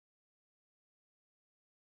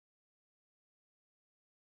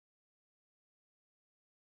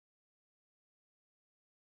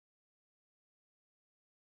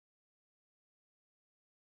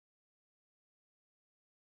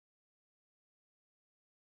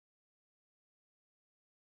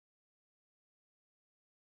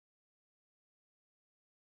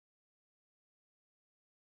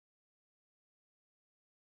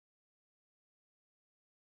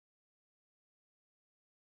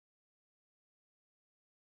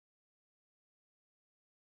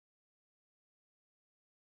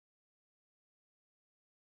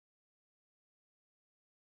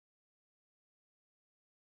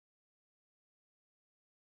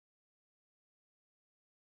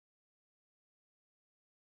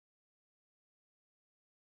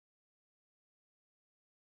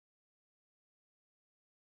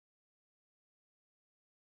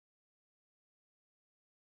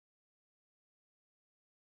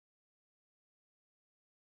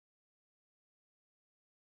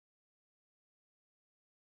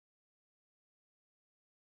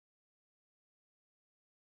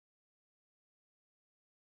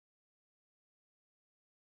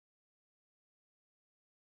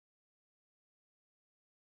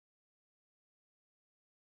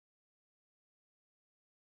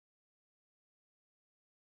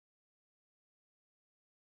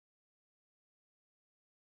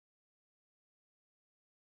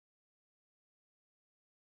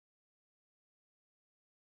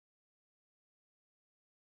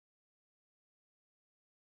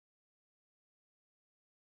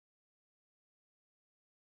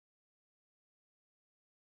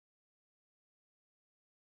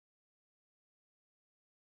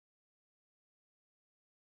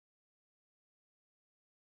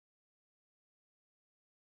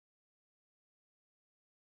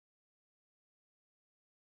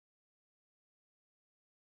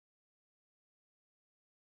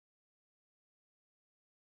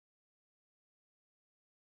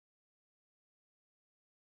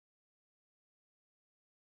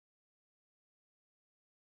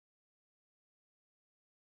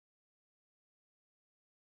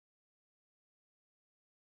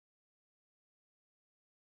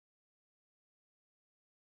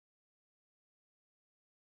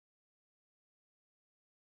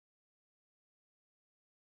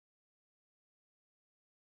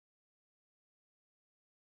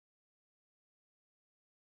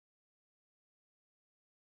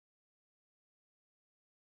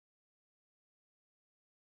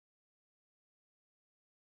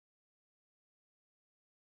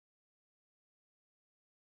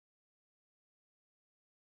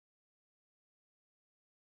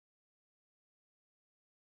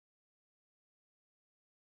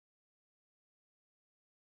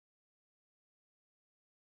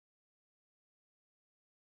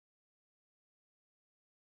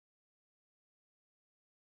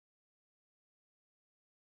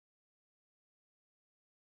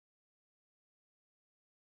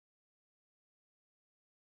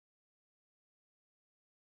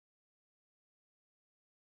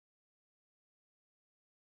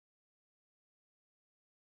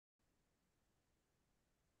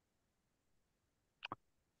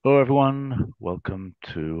Hello, everyone. Welcome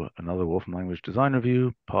to another Wolfram Language Design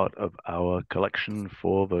Review, part of our collection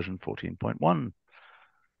for version 14.1.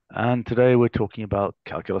 And today we're talking about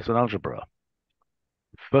calculus and algebra.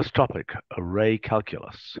 First topic, array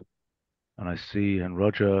calculus. And I see, and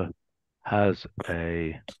Roger has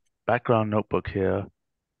a background notebook here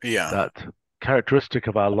Yeah, that, characteristic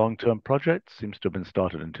of our long-term project, seems to have been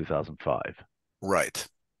started in 2005. right.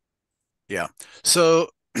 Yeah. So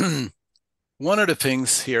one of the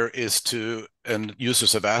things here is to, and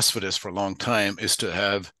users have asked for this for a long time, is to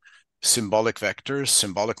have symbolic vectors,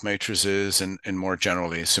 symbolic matrices, and more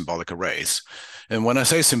generally, symbolic arrays. And when I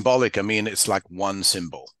say symbolic, I mean it's like one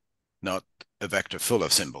symbol, not a vector full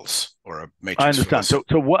of symbols or a I matrix full of understand. So, symbols.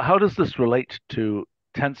 so what, how does this relate to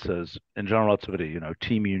tensors in general relativity,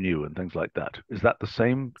 T mu nu and things like that? Is that the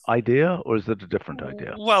same idea or is it a different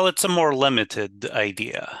idea? Well, it's a more limited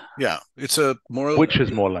idea. Yeah, it's a more, Which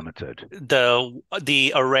is more limited?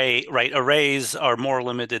 The array, right? Arrays are more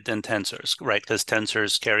limited than tensors, right? Because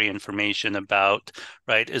tensors carry information about,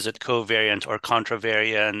 right? Is it covariant or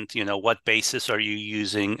contravariant? What basis are you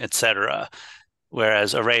using, etc.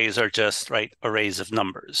 Whereas arrays are just, right, arrays of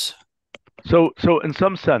numbers. So in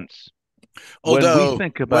some sense, when we although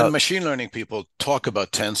think when about, machine learning people talk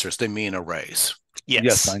about tensors, they mean arrays.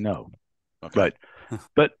 yes, I Yes. know, Okay. right.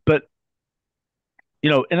 But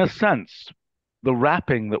in a sense, the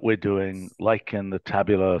wrapping that we're doing, like in the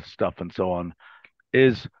tabular stuff and so on,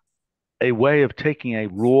 is a way of taking a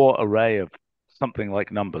raw array of something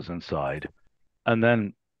like numbers inside and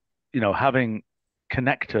then, having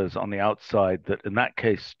connectors on the outside that in that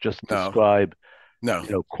case just No, describe,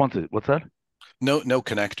 no, quantity. What's that? no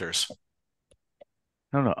connectors.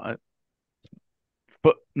 No, no.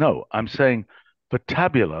 But no, I'm saying for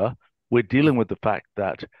tabular, we're dealing with the fact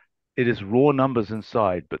that it is raw numbers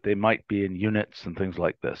inside, but they might be in units and things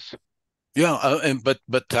like this. Yeah, but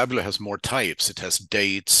Tabular has more types. It has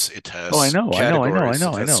dates, it Oh, I has know, I know, I know, I categories,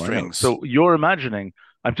 know, it I has know, I know. strings. So you're imagining,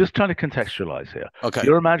 I'm just trying to contextualize here. Okay.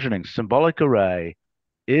 You're imagining symbolic array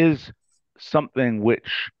is something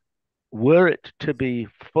which, were it to be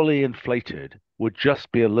fully inflated, would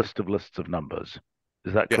just be a list of lists of numbers.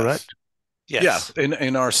 Is that Yes. correct? Yeah. Yes.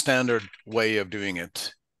 In our standard way of doing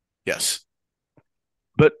it. Yes.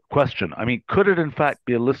 But question, I mean, could it in fact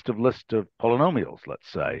be a list of polynomials,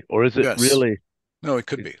 let's say, or is it Yes. really? No, it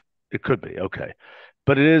could It, be. it could be, okay.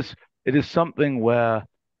 But it is something where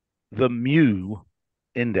the mu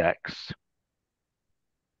index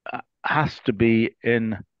has to be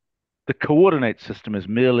in the coordinate system is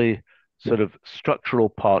merely sort of structural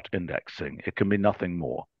part indexing. It can be nothing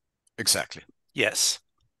more. Exactly. Yes.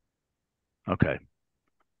 Okay.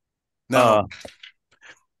 Now, Uh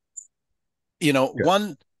yeah,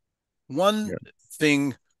 one yeah.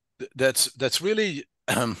 thing that's really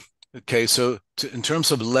okay. So in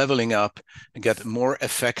terms of leveling up and get more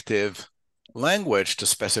effective language to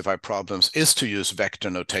specify problems is to use vector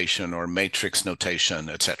notation or matrix notation,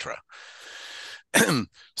 etc.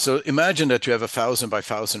 So imagine that you have 1,000 by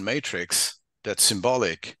 1,000 matrix that's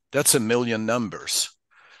symbolic. That's a million numbers.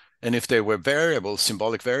 And if they were variables,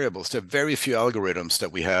 symbolic variables, there are very few algorithms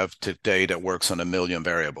that we have today that works on a million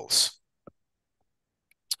variables.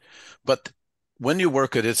 But when you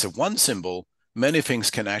work it as a one symbol, many things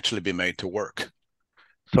can actually be made to work.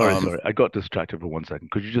 Sorry. I got distracted for 1 second.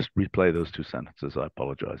 Could you just replay those two sentences? I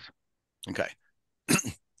apologize. Okay.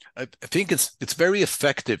 I think it's very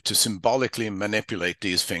effective to symbolically manipulate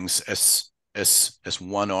these things as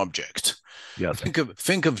one object. Yes.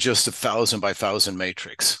 Think of just 1,000 by 1,000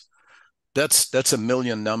 matrix. That's a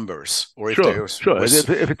million numbers. Or if Sure, there's sure. was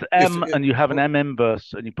If it's if M it, and you have an or M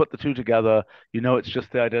inverse and you put the two together, it's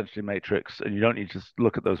just the identity matrix and you don't need to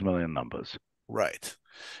look at those million numbers. right.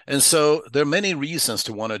 And so there are many reasons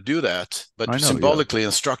to want to do that, but I know, yeah. symbolically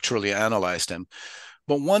and structurally analyze them.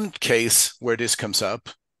 But one case where this comes up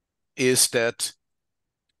is that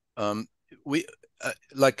we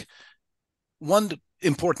like one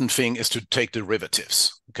important thing is to take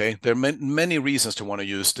derivatives. Okay, there are many reasons to want to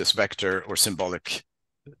use this vector or symbolic,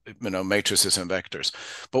 matrices and vectors.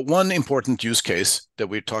 But one important use case that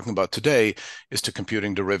we're talking about today is to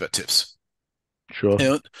computing derivatives. Sure.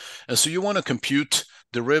 And, and so you want to compute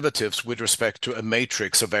derivatives with respect to a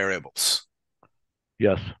matrix of variables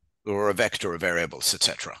Yes. or a vector of variables,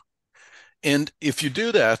 etc. And if you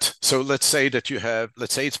do that, so let's say that you have,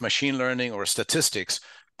 let's say it's machine learning or statistics,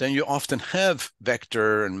 then you often have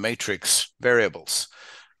vector and matrix variables.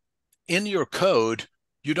 In your code,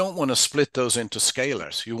 you don't want to split those into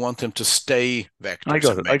scalars. You want them to stay I vectors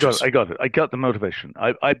got and it. I got it. matrices. I got it. I got the motivation.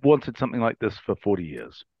 I've wanted something like this for 40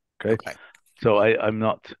 years. Okay. Okay. So I'm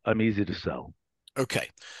not, I'm easy to sell. Okay,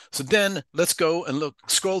 so then let's go and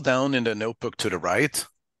scroll down in the notebook to the right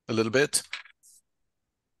a little bit.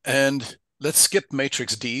 And let's skip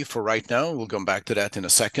matrix D for right now. We'll come back to that in a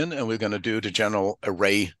second, and we're going to do the general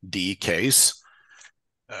array D case.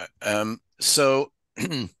 So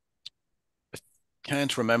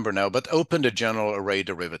can't remember now, but open the general array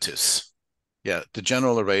derivatives. Yeah, the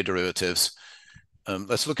general array derivatives.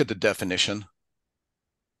 Let's look at the definition.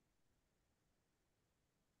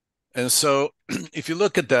 And so if you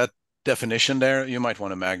look at that definition there, you might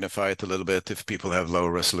want to magnify it a little bit if people have lower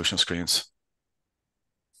resolution screens.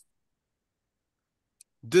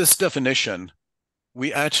 This definition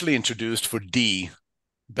we actually introduced for D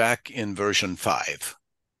back in version 5.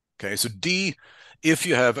 Okay, so D, if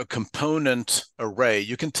you have a component array,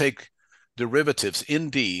 you can take derivatives in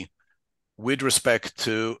D with respect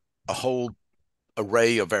to a whole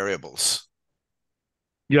array of variables.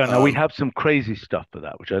 Yeah, now we have some crazy stuff for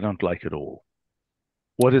that, which I don't like at all.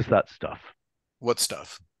 What is that stuff? What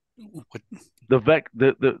stuff?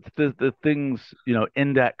 The things,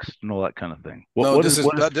 indexed and all that kind of thing.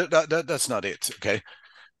 That's not it. Okay.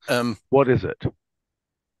 What is it?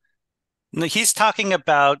 No, he's talking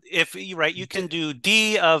about if you can do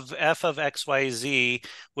D of f of xyz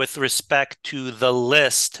with respect to the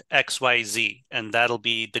list xyz, and that'll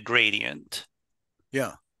be the gradient.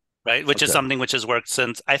 Yeah. Right, which is something which has worked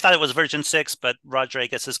since, I thought it was version 6, but Roger, I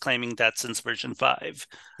guess, is claiming that since version 5.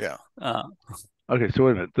 Yeah. Okay, so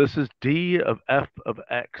wait a minute. This is D of f of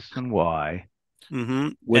x and y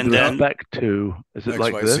with and respect to, is it X,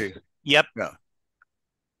 like y, this? Z. Yep. Yeah.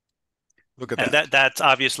 Look at and that. That's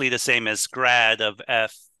obviously the same as grad of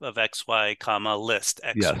f of xy comma list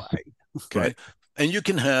xy. Yes. Okay. Right. And you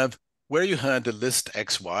can have, where you had the list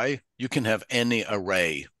xy, you can have any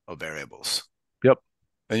array of variables. Yep.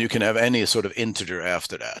 And you can have any sort of integer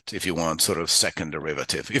after that if you want sort of second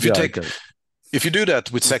derivative. If you do that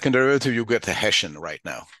with second derivative, you get the Hessian right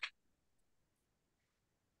now.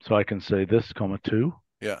 So I can say this comma 2.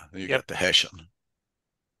 Yeah, you get the Hessian.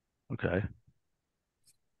 Okay.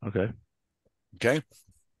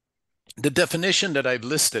 The definition that I've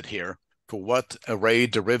listed here for what array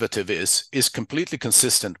derivative is completely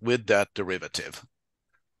consistent with that derivative.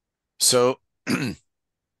 So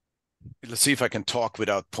let's see if I can talk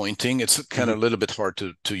without pointing. It's kind of a little bit hard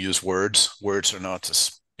to use words. Words are not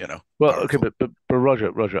as, Well, powerful. okay, but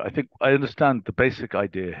Roger, I think I understand the basic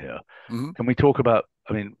idea here. Can we talk about,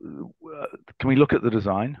 can we look at the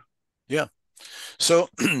design? Yeah. So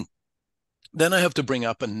then I have to bring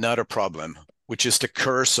up another problem, which is the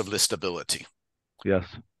curse of listability. Yes.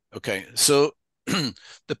 Okay. So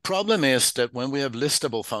the problem is that when we have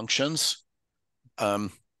listable functions,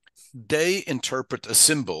 they interpret a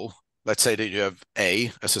symbol. Let's say that you have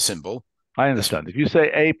A as a symbol. I understand. If you say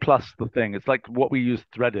A plus the thing, it's like what we use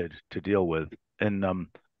threaded to deal with in,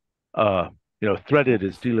 threaded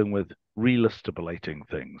is dealing with relistabulating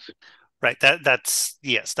things. Right. That's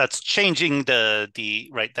changing the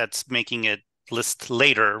right. That's making it list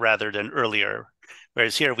later rather than earlier.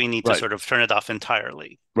 Whereas here we need to sort of turn it off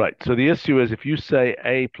entirely. Right. So the issue is if you say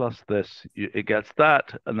A plus this, it gets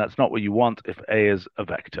that, and that's not what you want if A is a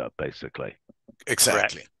vector, basically.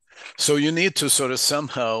 Exactly. Correct. So you need to sort of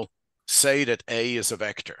somehow say that A is a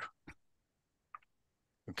vector.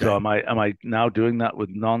 Okay. So am I now doing that with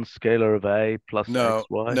non-scalar of A plus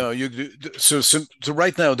xy? No, you do. So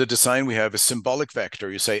right now the design we have is symbolic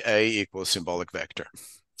vector. You say A equals symbolic vector.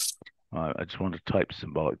 I just want to type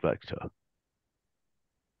symbolic vector.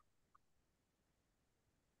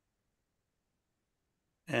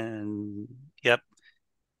 And yep.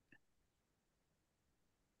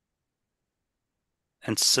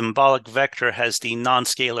 And symbolic vector has the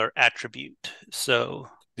non-scalar attribute. So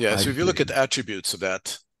yeah, so if you look at attributes of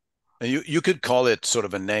that, you could call it sort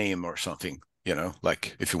of a name or something,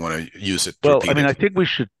 like if you want to use it. Well, repeatedly. I think we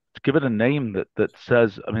should give it a name that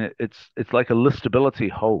says, it's like a listability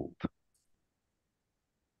hold.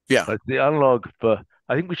 Yeah. Like the analog for,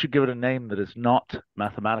 I think we should give it a name that is not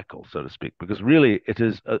mathematical, so to speak, because really it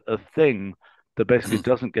is a thing that basically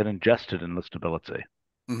doesn't get ingested in listability.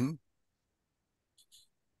 Mm-hmm.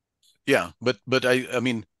 Yeah, but I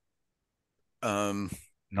mean,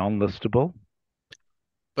 non-listable.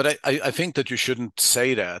 But I think that you shouldn't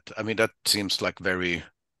say that. I mean, that seems like very.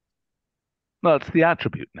 No, it's the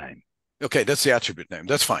attribute name. Okay, that's the attribute name.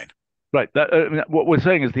 That's fine. Right. What we're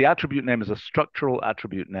saying is the attribute name is a structural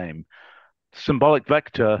attribute name. Symbolic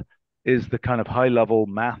vector is the kind of high-level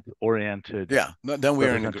math-oriented. Yeah. Then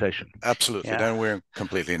we're in absolutely. Yeah. Then we're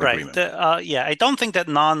completely in agreement. I don't think that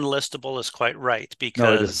non-listable is quite right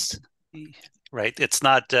because. No, right? It's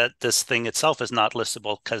not this thing itself is not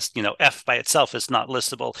listable because, F by itself is not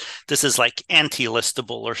listable. This is like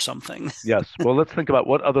anti-listable or something. Yes. Well, let's think about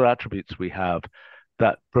what other attributes we have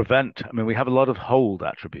that prevent. I mean, we have a lot of hold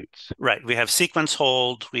attributes. Right. We have sequence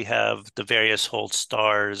hold. We have the various hold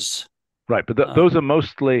stars. Right. But those are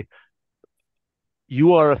mostly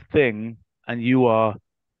you are a thing and you're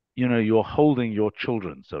holding your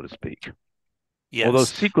children, so to speak. Although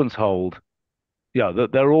Yes. sequence hold, yeah,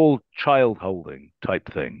 they're all child holding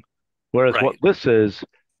type thing. Whereas what Right. this is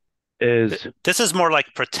This is more like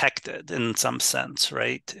protected in some sense,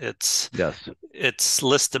 right? It's yes.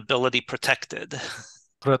 listability protected.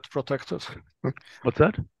 Thread protected. What's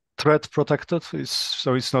that? Thread protected is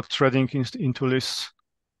so it's not threading into lists.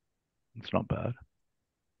 It's not bad.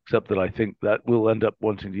 Except that I think that we'll end up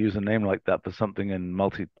wanting to use a name like that for something in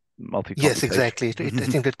multi Yes, computation. exactly. I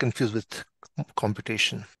think that confused with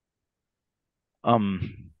computation.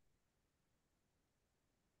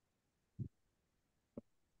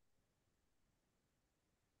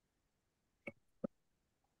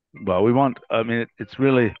 Well, we want. I mean, it's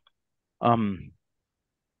really.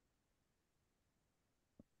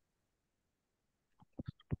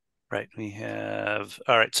 Right. We have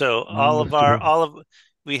all right. So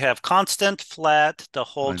we have constant, flat, the I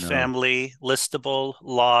hold know. family, listable,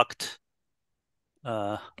 locked,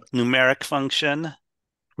 numeric function.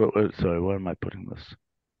 Sorry, where am I putting this?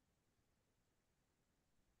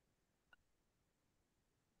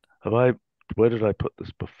 Where did I put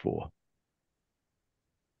this before?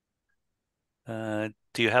 Do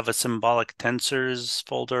you have a symbolic tensors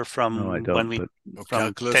folder from No, I don't, when we but from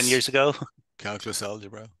calculus, 10 years ago? calculus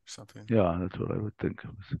algebra or something. Yeah, that's what I would think it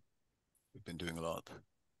was. We've been doing a lot.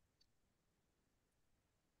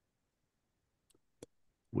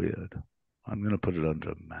 Weird. I'm going to put it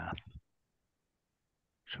under math.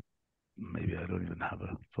 Maybe I don't even have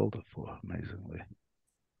a folder for, amazingly.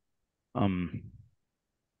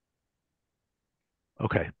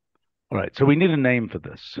 Okay. All right. So we need a name for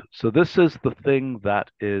this. So this is the thing that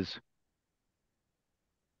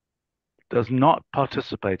does not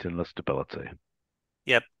participate in listability.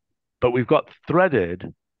 Yep. But we've got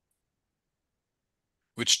threaded,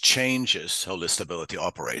 which changes how listability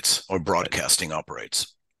operates or broadcasting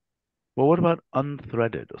operates. Well, what about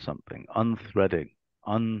unthreaded or something? Unthreading.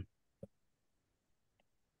 I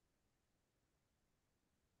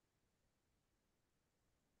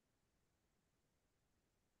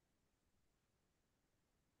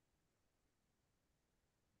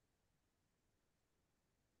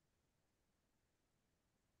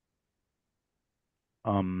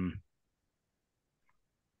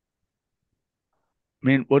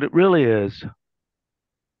mean, what it really is.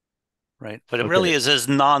 Right. But it really is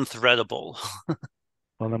non-threadable.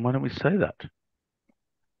 Well, then why don't we say that?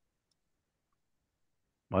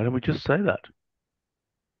 Why don't we just say that?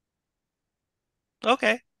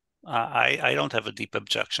 Okay. I don't have a deep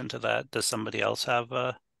objection to that. Does somebody else have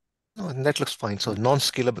a? Oh, that looks fine. So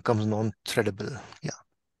non-scalar becomes non-threadable. Yeah.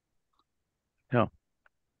 Yeah.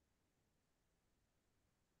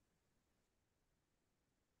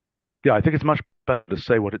 Yeah, I think it's much better to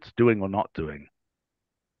say what it's doing or not doing.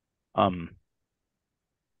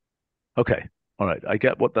 Okay. All right. I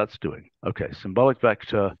get what that's doing. Okay. Symbolic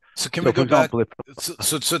vector. So can we go back?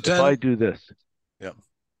 If I do this. Yeah.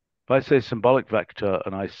 If I say symbolic vector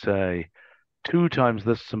and I say 2 times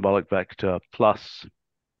this symbolic vector plus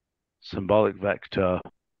symbolic vector,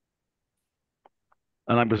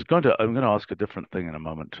 and I'm going to ask a different thing in a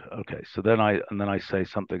moment. Okay. So then I say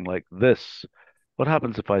something like this. What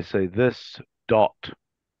happens if I say this dot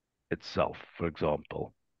itself, for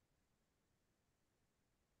example?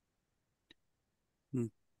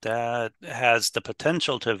 That has the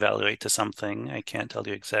potential to evaluate to something. I can't tell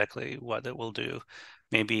you exactly what it will do.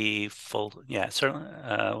 Maybe full, yeah, certainly.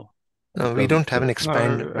 No, we don't have an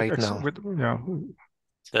expand right now.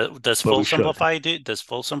 Does full simplify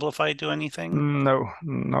do anything? No.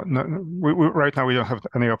 Right now we don't have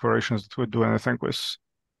any operations that would do anything with.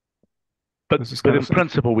 But in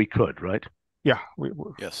principle we could, right? Yeah.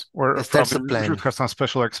 Yes. Or yes, that's the plan. We should have some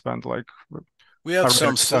special expand like. We have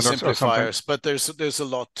some simplifiers, but there's a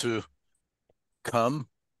lot to come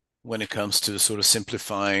when it comes to sort of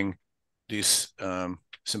simplifying these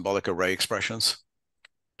symbolic array expressions.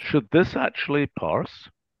 Should this actually parse?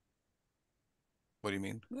 What do you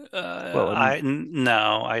mean?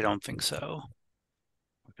 No, I don't think so.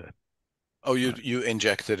 Okay. Oh, you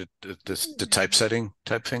injected the typesetting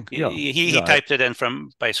type thing? Yeah. He typed it in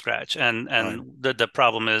by scratch, and the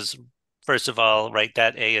problem is, first of all, right,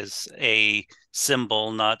 that A is a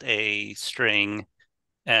symbol, not a string.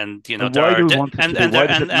 And you know And why do we want it to be? Why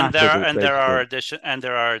does it matter that it's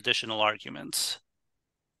there are additional arguments.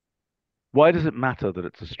 Why does it matter that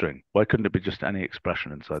it's a string? Why couldn't it be just any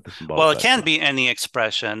expression inside the symbolic Well, it vector? can be any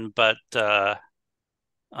expression, but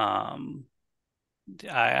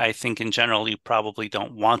I think in general you probably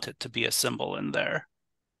don't want it to be a symbol in there.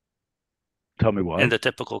 Tell me why. In the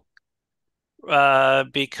typical,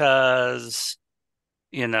 because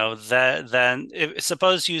you know that then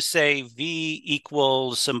suppose you say v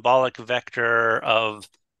equals symbolic vector of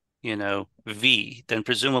v, then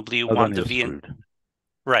presumably you want the v in,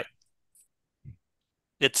 right.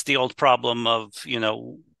 It's the old problem of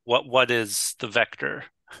what is the vector?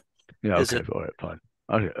 Yeah, okay, all right, fine.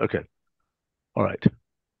 Okay. All right.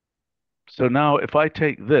 So now if I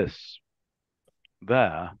take this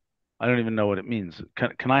there, I don't even know what it means.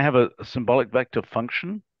 Can I have a symbolic vector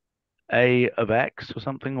function, a of x or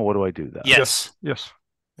something, or what do I do there? Yes. Yes.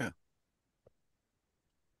 Yeah.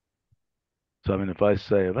 So I mean, if I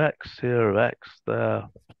say of x here, of x there.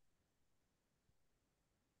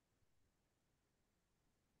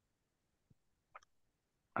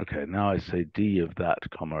 Okay, now I say d of that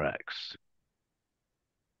comma x.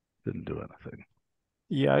 Didn't do anything.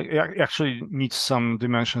 Yeah, it actually needs some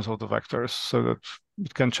dimensions of the vectors so that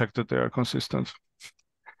it can check that they are consistent.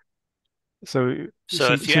 So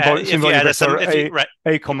if you add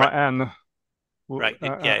a comma n, right,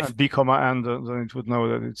 and b comma n, then it would know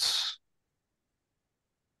that it's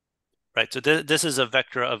right. So this is a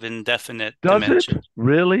vector of indefinite dimension. Does it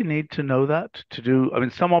really need to know that to do? I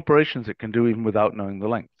mean, some operations it can do even without knowing the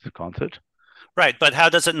length, can't it? Right, but how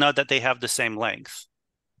does it know that they have the same length?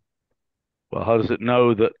 Well, how does it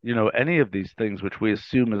know that, any of these things which we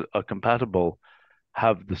assume are compatible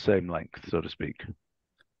have the same length, so to speak?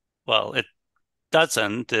 Well, it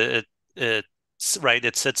doesn't. It's right.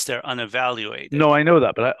 It sits there unevaluated. No, I know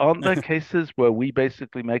that, but aren't there cases where we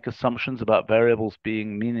basically make assumptions about variables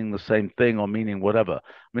meaning the same thing or meaning whatever?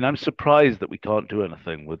 I mean, I'm surprised that we can't do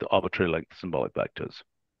anything with arbitrary length symbolic vectors.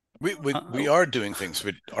 We are doing things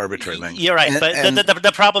with arbitrary length. You're right, but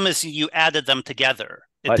the problem is you added them together.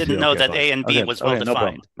 It didn't know that A and B was well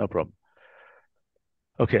defined. No problem.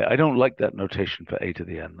 Okay, I don't like that notation for A to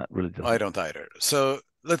the n. That really doesn't. I don't either. So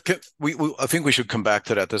I think we should come back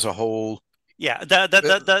to that. There's a whole. Yeah,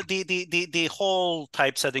 the whole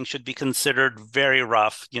typesetting should be considered very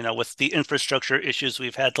rough. With the infrastructure issues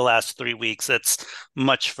we've had the last 3 weeks, it's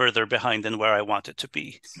much further behind than where I want it to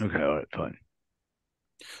be. Okay, all right, fine.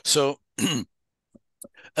 So,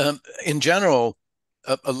 in general,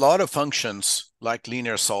 a lot of functions like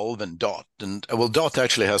linear solve and dot, dot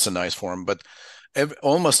actually has a nice form, but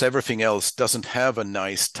almost everything else doesn't have a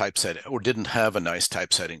nice typesetting or didn't have a nice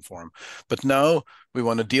typesetting form. But now we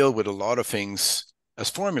want to deal with a lot of things as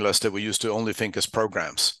formulas that we used to only think as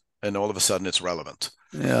programs, and all of a sudden it's relevant.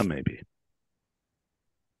 Yeah, maybe.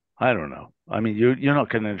 I don't know. I mean, you're not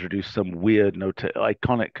going to introduce some weird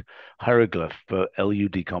iconic hieroglyph for LU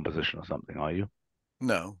decomposition or something, are you?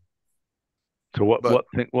 No. So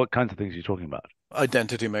what kinds of things are you talking about?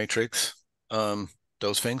 Identity matrix,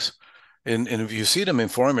 those things. And if you see them in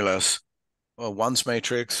formulas, ones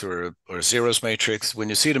matrix or zeros matrix, when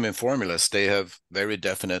you see them in formulas, they have very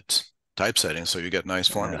definite typesetting, so you get nice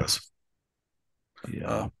formulas.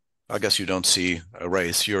 Yeah. I guess you don't see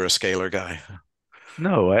arrays. You're a scalar guy.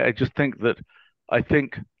 No, I just think that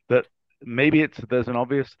maybe there's an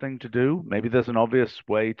obvious thing to do. Maybe there's an obvious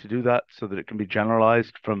way to do that so that it can be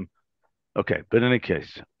generalized from. Okay, but in any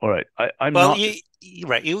case, all right. I'm well, not.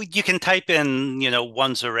 Right. You can type in,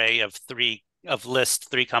 one's array of list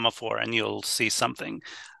 3, 4, and you'll see something.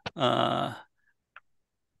 Right.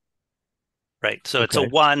 So it's a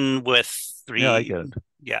 1 with 3. Yeah, I get it.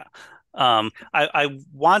 Yeah. I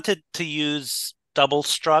wanted to use double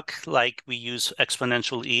struct like we use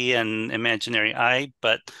exponential E and imaginary I,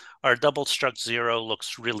 but our double struct 0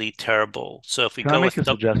 looks really terrible. So if we Can I make a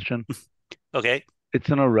suggestion? Okay. It's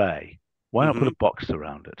an array. Why not put a box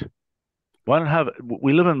around it? Why not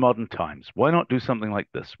we live in modern times. Why not do something like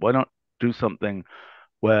this? Why not do something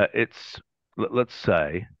where it's, let's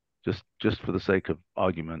say, just for the sake of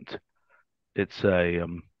argument, it's a,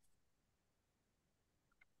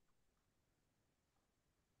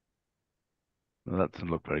 well, that doesn't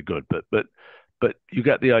look very good, but you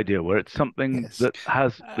get the idea where it's something that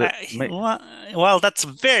has well, that's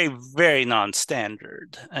very, very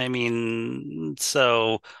non-standard. I mean,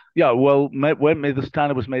 so yeah, well, when the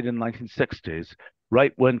standard was made in the 1960s,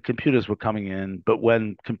 right when computers were coming in, but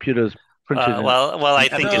when computers printed I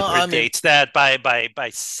think it predates that by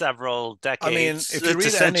several decades. I mean, if you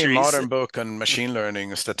read any modern book on machine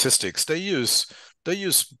learning statistics, they use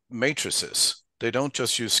matrices. They don't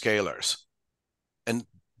just use scalars. And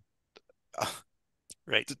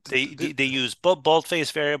Right. They use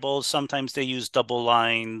boldface variables. Sometimes they use double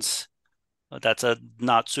lines. That's a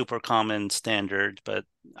not super common standard, but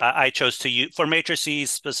I chose to use, for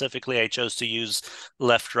matrices specifically, I chose to use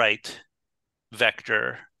left-right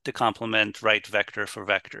vector to complement right vector for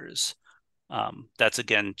vectors. That's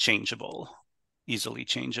again changeable, easily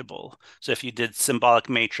changeable. So if you did symbolic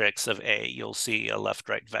matrix of A, you'll see a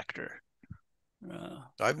left-right vector.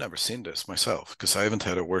 I've never seen this myself because I haven't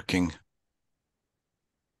had a working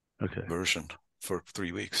Okay. version for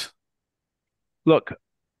 3 weeks. Look,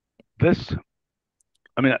 this,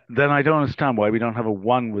 I mean, then I don't understand why we don't have a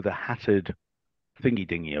one with a hatted thingy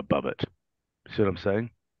dingy above it. See what I'm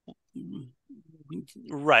saying?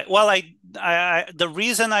 Right. Well, the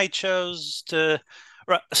reason I chose to,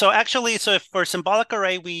 so actually, so if for symbolic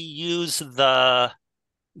array, we use the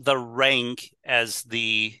rank as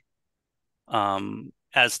the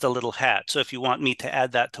little hat. So if you want me to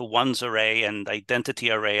add that to ones array and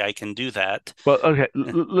identity array, I can do that. Well, okay,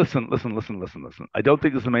 listen. I don't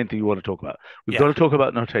think this is the main thing you want to talk about. We've got to talk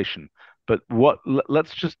about notation, but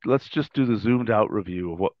let's just do the zoomed out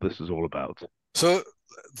review of what this is all about. So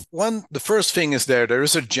the first thing is there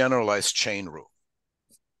is a generalized chain rule.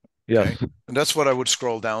 Yes. Okay? And that's what I would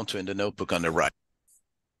scroll down to in the notebook on the right.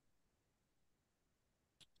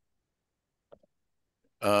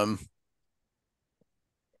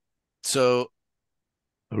 So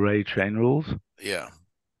array chain rules. Yeah.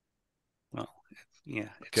 Well, yeah.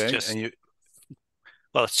 It's okay. Just, and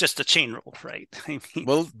it's just a chain rule, right? I mean,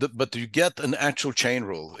 well, but you get an actual chain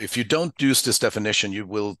rule. If you don't use this definition, you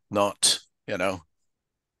will not,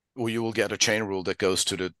 or you will get a chain rule that goes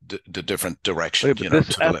to the different direction. Wait, but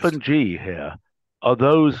this F and G here, are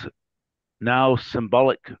those now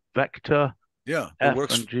symbolic vector? Yeah, F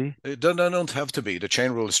and G. They don't have to be. The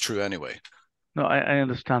chain rule is true anyway. No, I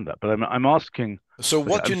understand that, but I'm asking. So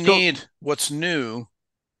what you need, what's new,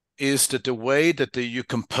 is that the way that you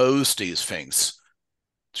compose these things.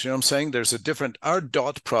 Do you know what I'm saying? There's a different. Our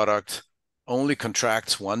dot product only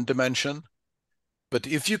contracts one dimension, but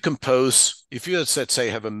if you compose, if you let's say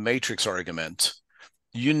have a matrix argument,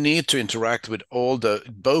 you need to interact with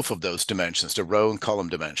both of those dimensions, the row and column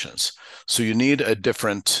dimensions. So you need a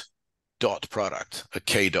different dot product, a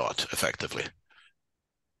k dot, effectively.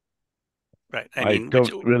 Right. I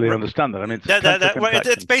don't really understand that. I mean,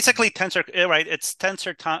 it's basically tensor, right? It's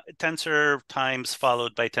tensor times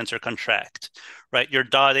followed by tensor contract, right? You're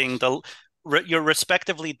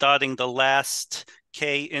respectively dotting the last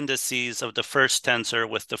k indices of the first tensor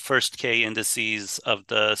with the first k indices of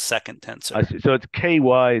the second tensor. I see. So it's k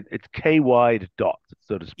wide dot,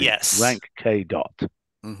 so to speak. Yes. Rank k dot.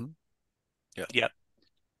 Mm-hmm. Yeah. Yep.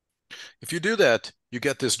 If you do that, you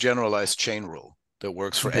get this generalized chain rule that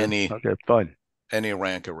works for any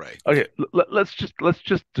rank array. Okay, let's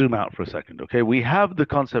just zoom out for a second. Okay, we have the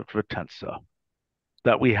concept for a tensor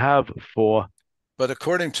that we have for. But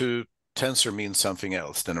according to tensor means something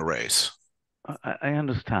else than arrays. I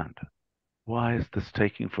understand. Why is this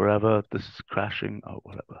taking forever? This is crashing. Oh,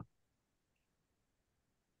 whatever.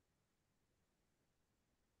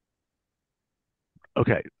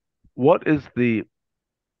 Okay, what is the?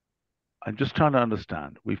 I'm just trying to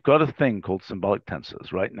understand. We've got a thing called symbolic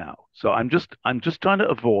tensors right now. So I'm just trying to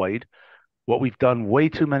avoid what we've done way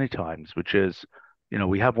too many times, which is,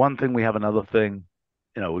 we have one thing, we have another thing.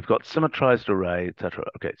 We've got symmetrized array, etc.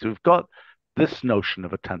 Okay, so we've got this notion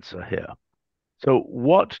of a tensor here. So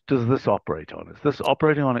what does this operate on? Is this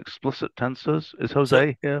operating on explicit tensors? Is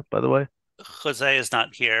Jose here, by the way? Jose is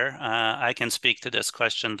not here. I can speak to this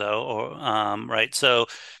question though, right? So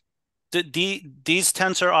these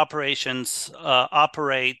tensor operations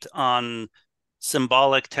operate on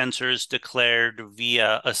symbolic tensors declared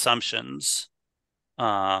via assumptions.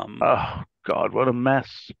 Oh God, what a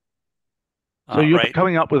mess! So you're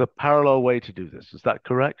coming up with a parallel way to do this. Is that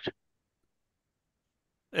correct?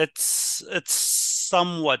 It's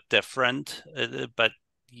somewhat different, but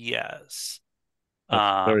yes.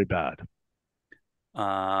 That's very bad.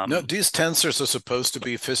 No, these tensors are supposed to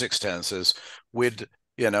be physics tensors with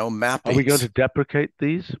mappings. Are we going to deprecate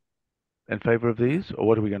these in favor of these, or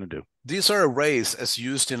what are we going to do? These are arrays as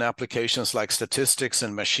used in applications like statistics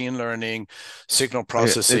and machine learning, signal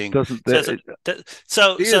processing. These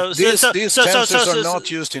tensors are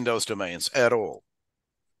not used in those domains at all.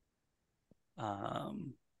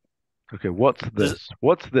 Okay, what's this?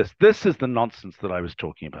 What's this? This is the nonsense that I was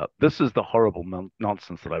talking about. This is the horrible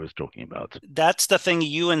nonsense that I was talking about. That's the thing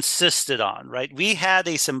you insisted on, right? We had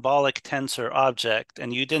a symbolic tensor object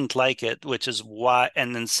and you didn't like it, which is why,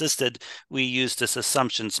 and insisted we use this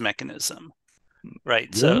assumptions mechanism,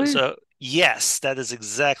 right? Really? So Yes, that is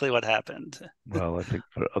exactly what happened. Well, I think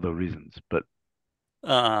for other reasons, but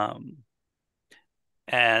Um,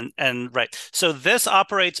 and right. So this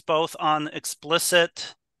operates both on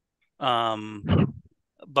explicit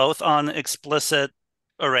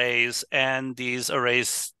arrays and these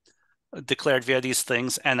arrays declared via these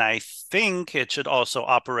things. And I think it should also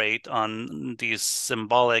operate on these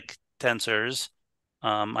symbolic tensors.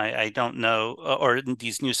 I don't know, or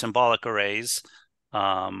these new symbolic arrays.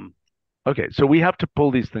 okay, so we have to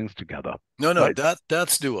pull these things together, No, right?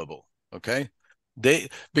 that's doable. Okay.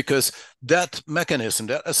 Because that mechanism,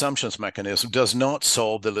 that assumptions mechanism, does not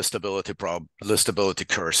solve the listability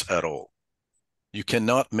curse at all. You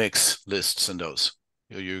cannot mix lists and those.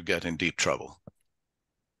 You get in deep trouble.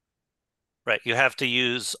 Right. You have to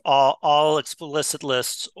use all explicit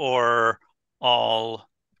lists all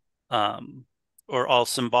um, or all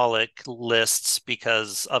symbolic lists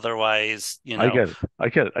because otherwise, I get it. I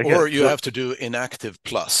get it. I get Or it. you So, have to do inactive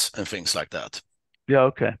plus and things like that. yeah,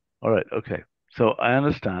 okay. All right, okay. So I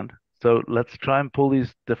understand. So let's try and pull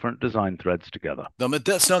these different design threads together. No, but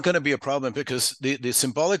that's not going to be a problem because the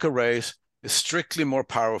symbolic arrays is strictly more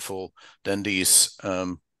powerful than these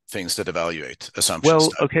things that evaluate assumptions Well,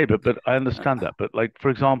 type. okay, but I understand that. But like, for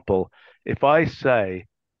example, if I say,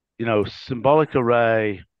 symbolic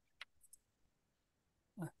array,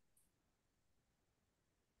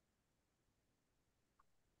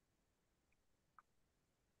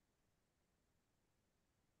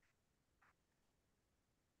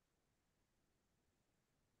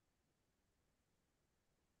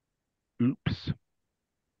 oops.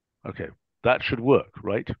 Okay, that should work,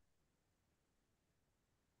 right?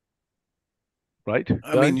 Right,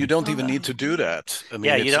 I guys? mean, you don't even need to do that. I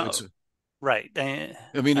yeah, mean, you don't. it's. Right. I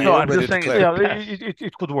mean, No, you I'm already just saying it's declared. a Yeah, test.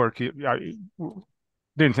 it could work. Yeah,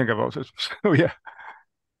 didn't think about it. So yeah.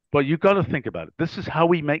 But you got to think about it. This is how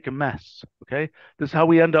we make a mess, okay? This is how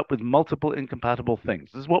we end up with multiple incompatible things.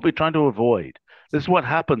 This is what we're trying to avoid. This is what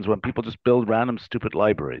happens when people just build random stupid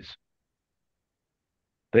libraries.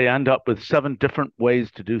 They end up with 7 different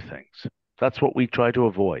ways to do things. That's what we try to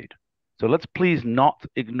avoid. So let's please not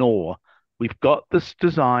ignore. We've got this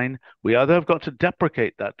design. We either have got to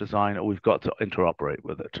deprecate that design or we've got to interoperate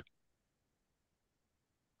with it.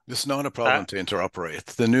 It's not a Uh, problem to interoperate.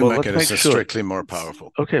 The new Well, let's make mechanism is sure. strictly more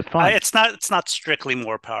powerful. Okay, fine. it's not strictly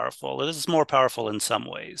more powerful. It is more powerful in some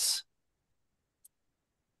ways.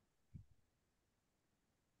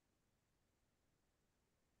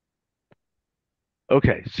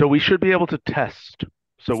 Okay, so we should be able to test.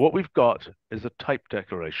 So what we've got is a type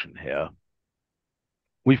declaration here.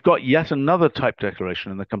 We've got yet another type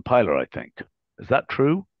declaration in the compiler, I think. Is that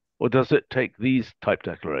true? Or does it take these type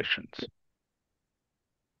declarations?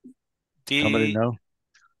 Somebody The know?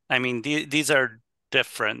 I mean, these are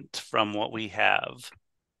different from what we have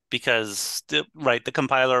because the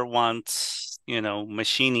compiler wants,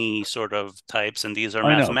 machiney sort of types, and these are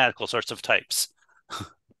I know. mathematical sorts of types.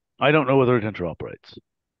 I don't know whether it interoperates.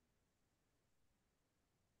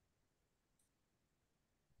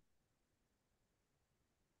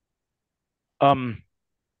 Um,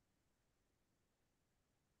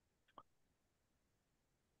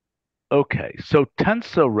 okay, so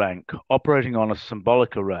tensor rank operating on a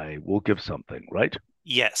symbolic array will give something, right?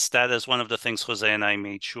 Yes, that is one of the things Jose and I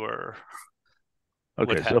made sure would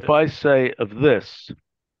Okay, so if happen. I say of this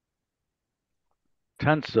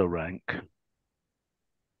tensor rank,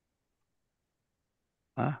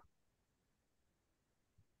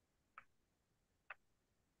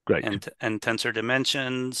 great. And tensor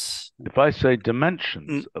dimensions. If I say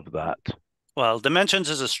dimensions of that, Well, dimensions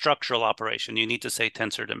is a structural operation. You need to say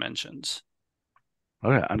tensor dimensions.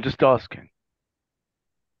 okay, I'm just asking.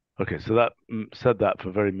 Okay, so that said that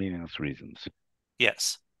for very meaningless reasons.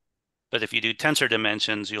 Yes. But if you do tensor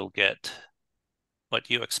dimensions, you'll get what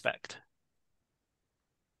you expect.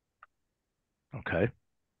 Okay.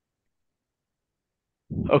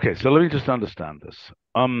 Okay, so let me just understand this.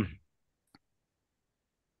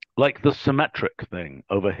 Like the symmetric thing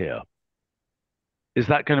over here, is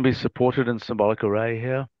that going to be supported in symbolic array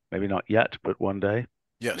here? Maybe not yet, but one day.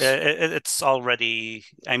 Yes. It's already,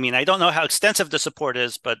 I mean, I don't know how extensive the support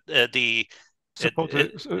is, but Supported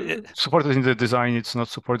in the design, it's not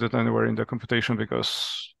supported anywhere in the computation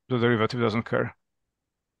because the derivative doesn't care.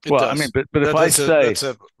 It Well, does. I mean, but if I say,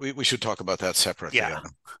 we should talk about that separately. Yeah.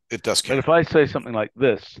 It does care. but if I say something like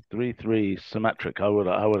this, 3 3 symmetric, how would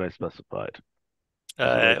I specify it?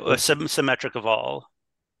 Symmetric of all,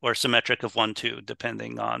 or symmetric of 1 2,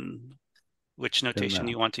 depending on which notation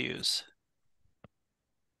you want to use.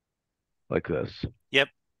 Like this. Yep.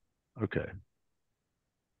 Okay.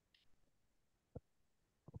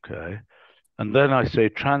 Okay. And then I say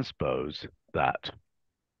transpose that.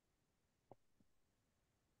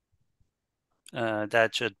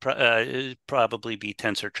 That should probably be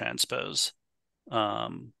tensor transpose.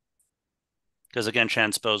 Because again,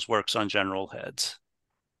 transpose works on general heads.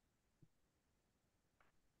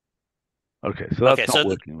 Okay, so that's not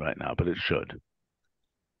working right now, but it should.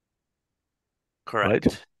 Correct.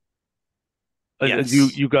 Right? Yes.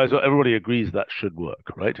 You guys, everybody agrees that should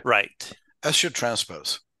work, right? Right. As should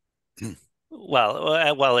transpose.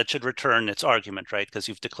 Well, it should return its argument, right? Because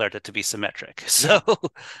you've declared it to be symmetric. So,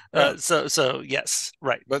 yeah. So yes,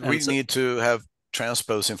 right. But we need to have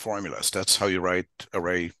transpose in formulas. That's how you write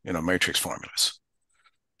array, matrix formulas.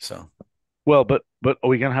 So. Well, but are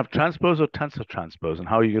we going to have transpose or tensor transpose, and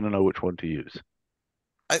how are you going to know which one to use?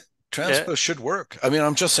 Transpose should work. I mean,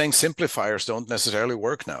 I'm just saying simplifiers don't necessarily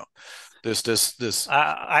work now. This derivative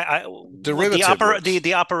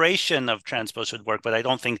the operation of transpose should work, but I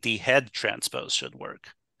don't think the head transpose should work.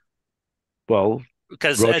 Well,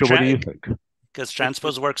 because Roger, what do you think? Because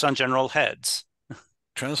transpose works on general heads.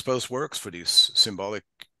 Transpose works for these symbolic,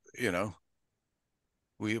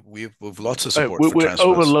 we've lots of support for transpose.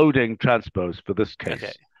 We're overloading transpose for this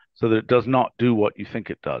case, so that it does not do what you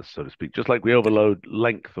think it does, so to speak. Just like we overload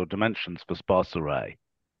length or dimensions for sparse array.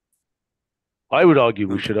 I would argue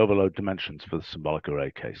we should overload dimensions for the symbolic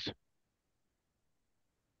array case.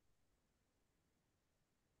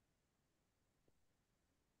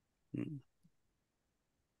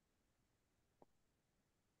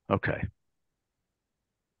 Okay.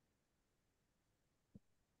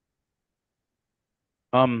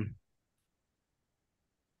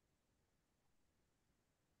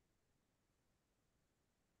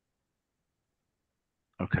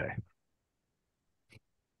 Okay.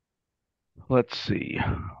 Let's see.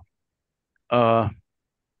 I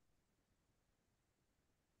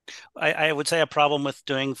would say a problem with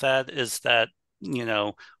doing that is that,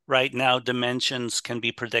 right now dimensions can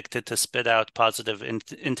be predicted to spit out positive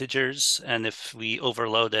integers, and if we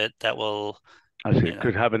overload it, that will. I see. It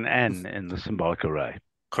could have an n in the symbolic array.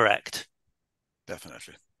 Correct.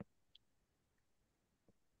 Definitely.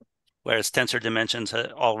 Whereas tensor dimensions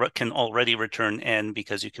can already return n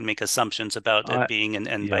because you can make assumptions about it being an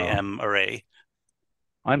n by m array.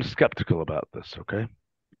 I'm skeptical about this. Okay.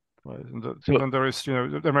 Then there is,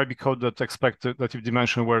 there might be code that expects that if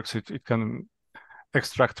dimension works, it can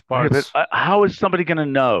extract parts. But how is somebody going to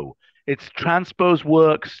know? It's transpose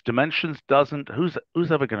works, dimensions doesn't. Who's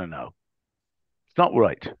ever going to know? It's not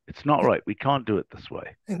right. It's not right. We can't do it this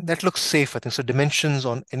way. And that looks safe, I think. So dimensions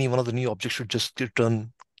on any one of the new objects should just treat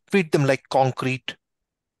them like concrete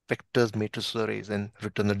vectors, matrix arrays, and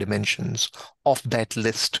return the dimensions of that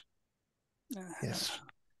list. Yes.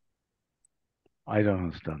 I don't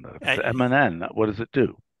understand that. If it's M and N, what does it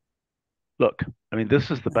do? Look, I mean,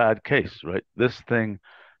 this is the bad case, right? This thing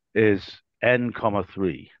is n,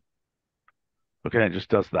 3. Okay, it just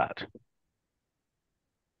does that.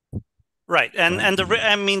 Right, and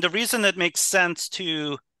the reason it makes sense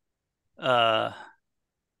to, the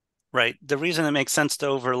reason it makes sense to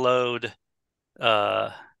overload,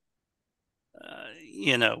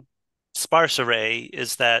 sparse array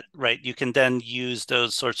is that, you can then use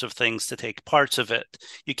those sorts of things to take parts of it.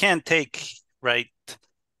 You can't take,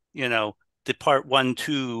 the part 1,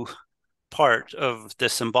 2 part of the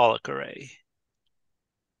symbolic array.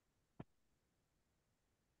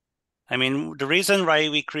 I mean, the reason why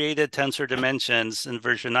we created tensor dimensions in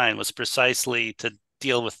version 9 was precisely to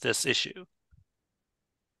deal with this issue.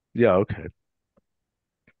 Yeah, okay.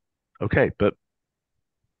 Okay, but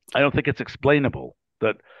I don't think it's explainable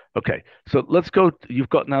that, okay, so let's go, you've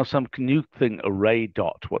got now some new thing, array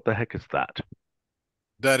dot. What the heck is that?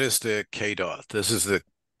 That is the k dot. This is the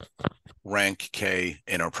rank k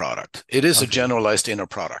inner product. It is a generalized inner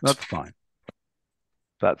product. That's fine.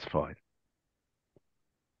 That's fine.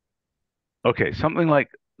 Okay, something like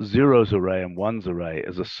zeros array and ones array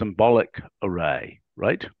is a symbolic array,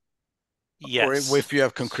 right? Yes. Or if you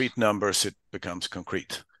have concrete numbers, it becomes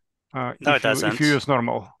concrete. No, it doesn't. If you use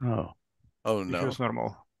normal. Oh. Oh, no. If you use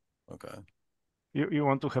normal. Okay. You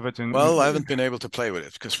want to have it in... Well, I haven't been able to play with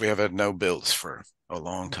it because we have had no builds for a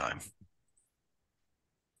long time.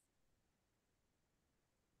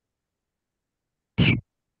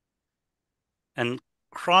 And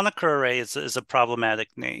Kronecker array is a problematic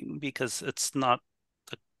name because it's not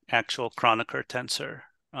the actual Kronecker tensor.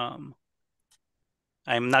 I'm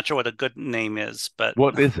not sure what a good name is, but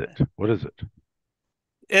what is it? What is it?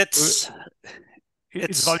 Its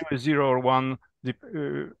value is 0 or 1.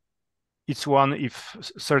 It's 1 if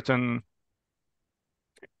certain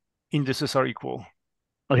indices are equal.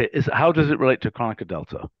 Okay, how does it relate to Kronecker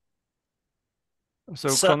delta? So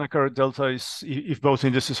Kronecker delta is if both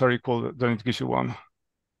indices are equal, then it gives you 1.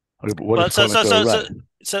 Okay, but what is Kronecker array?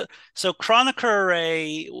 So Kronecker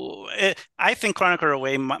array, I think Kronecker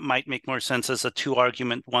array might make more sense as a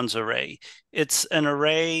 2-argument ones array. It's an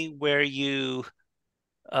array where you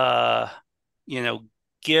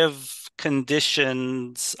give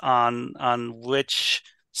conditions on which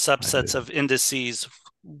subsets of indices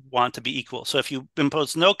want to be equal. So if you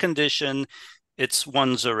impose no condition, it's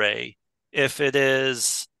ones array. If it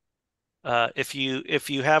is if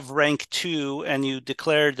you have rank 2 and you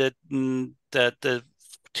declare that that the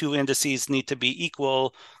 2 indices need to be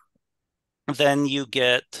equal, then you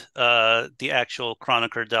get the actual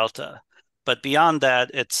Kronecker delta. But beyond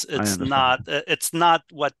that, it's not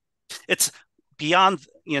what it's beyond,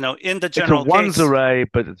 in the general case. It's a ones case, array,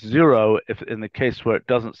 but it's 0 if in the case where it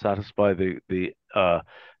doesn't satisfy the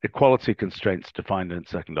equality constraints defined in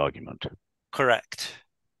second argument. Correct.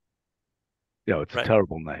 Yeah, it's a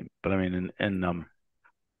terrible name, but I mean in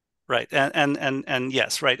Right, and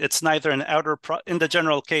yes, right. It's neither an in the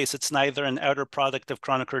general case, it's neither an outer product of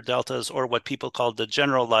Kronecker deltas or what people call the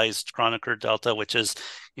generalized Kronecker delta, which is,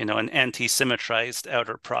 an anti-symmetrized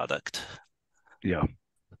outer product. Yeah.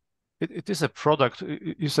 It is a product.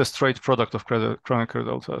 It's a straight product of Kronecker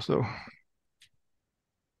deltas, though.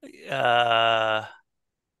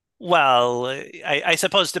 Well, I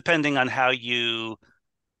suppose depending on how you.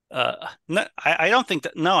 No, I don't think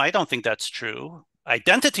that. No, I don't think that's true.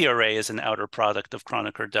 Identity array is an outer product of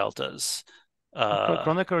Kronecker deltas.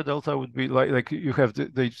 Kronecker delta would be like you have the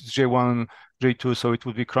J1, J2, so it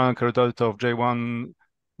would be Kronecker delta of J1,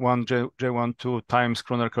 J1 2 times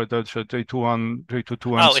Kronecker delta J2 1, J2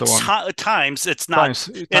 2, and so on. Times. It's not.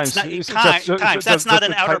 It's not times. That's not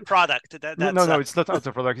an outer product. No, it's not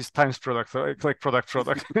outer product. It's times product, like product.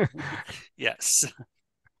 Yes.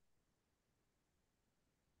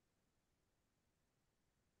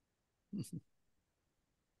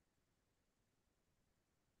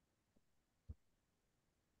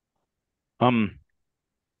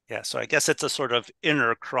 Yeah, so I guess it's a sort of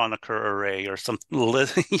inner Kronecker array or something,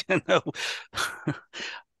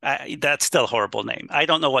 that's still a horrible name. I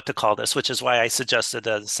don't know what to call this, which is why I suggested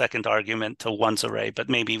a second argument to ones array, but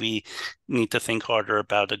maybe we need to think harder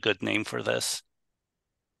about a good name for this.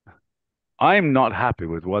 I'm not happy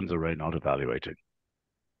with ones array not evaluating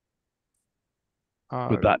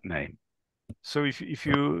with that name. So if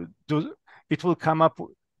you do, it will come up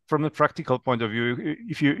from a practical point of view.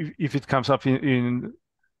 If it comes up in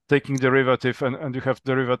taking derivative and you have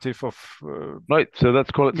derivative of right, so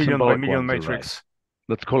let's call it million symbolic by million ones matrix. Array.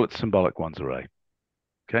 Let's call it symbolic ones array.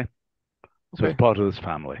 Okay, so it's part of this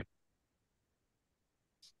family.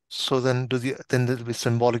 So then there'll be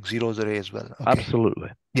symbolic zeros array as well. Okay. Absolutely.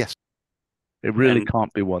 Yes. It really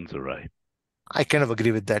can't be ones array. I kind of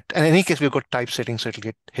agree with that. And in any case, we've got typesetting, so it'll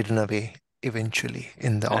get hidden away eventually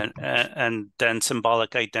in the output. And then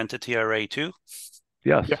symbolic identity array too?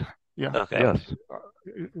 Yes. Yeah. Okay. Yes.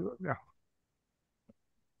 Yeah.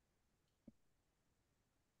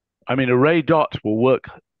 I mean, array dot will work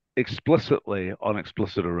explicitly on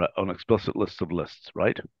explicit lists of lists,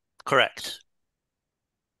 right? Correct.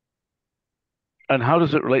 And how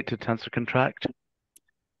does it relate to tensor contract?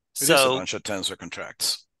 It is a bunch of tensor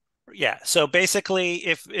contracts. Yeah. So basically,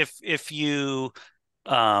 if you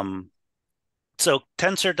so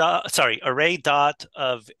array dot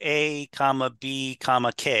of A comma B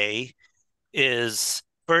comma K is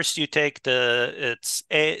first you take do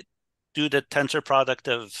the tensor product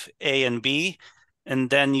of A and B, and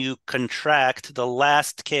then you contract the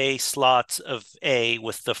last K slots of A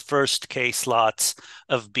with the first K slots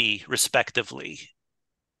of B, respectively.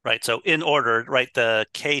 Right, so in order, right, the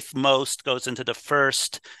kth most goes into the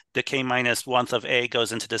first, the K minus 1th of A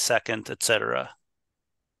goes into the second, etc.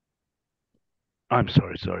 I'm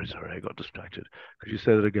sorry. I got distracted. Could you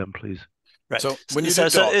say that again, please? Right. So when you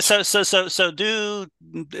do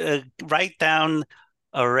write down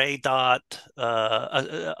array dot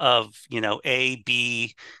of A,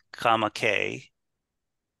 B, comma K.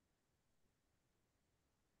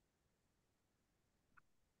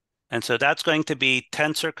 And so that's going to be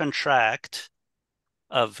tensor contract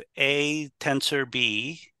of A tensor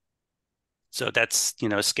B. So that's,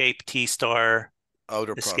 escape T star,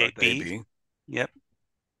 outer escape product B. AB. Yep.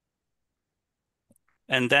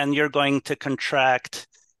 And then you're going to contract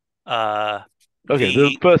okay,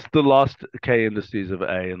 the last K indices of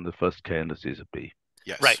A and the first K indices of B.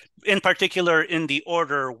 Yes. Right. In particular, in the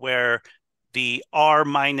order where the R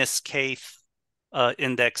minus Kth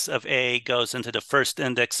index of A goes into the first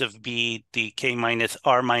index of B, the K minus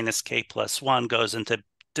R minus K plus 1 goes into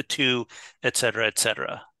the 2, etc.,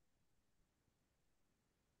 etc.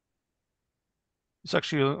 It's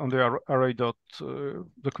actually on the array dot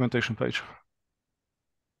documentation page.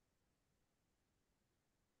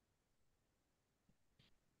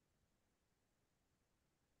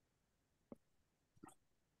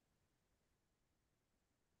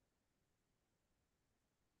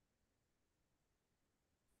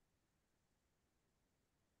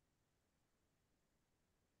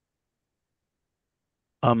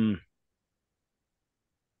 Um,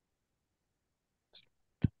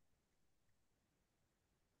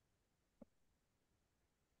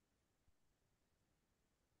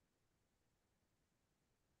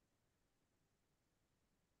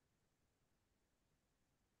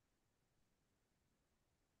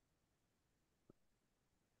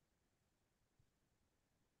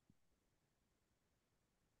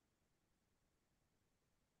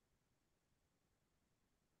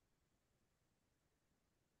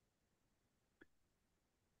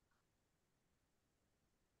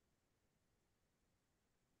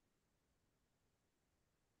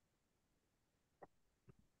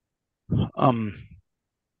 um,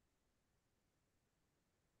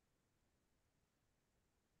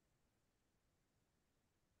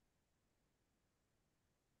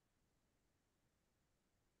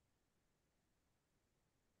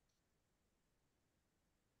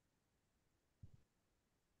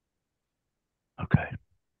 okay.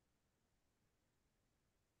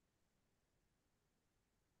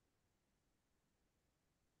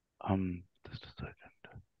 Just a second.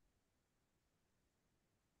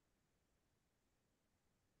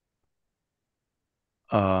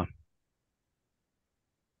 Uh,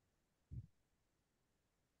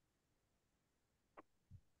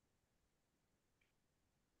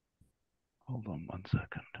 Hold on 1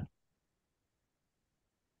 second.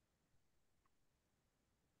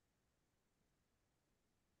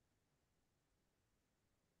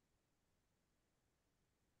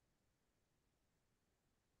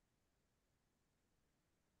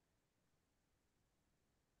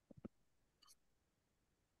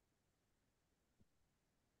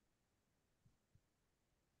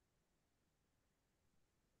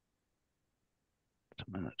 Just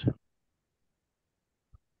a minute.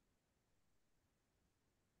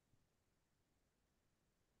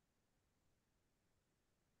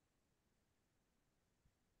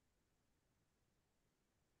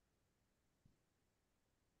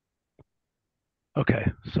 Okay,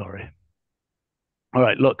 sorry. All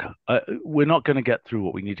right, look, we're not going to get through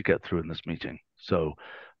what we need to get through in this meeting. So,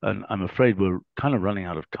 and I'm afraid we're kind of running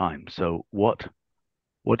out of time. So what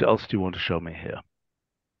else do you want to show me here?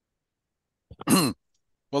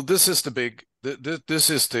 Well, this is this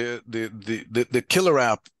is the killer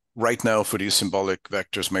app right now for these symbolic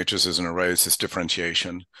vectors, matrices, and arrays is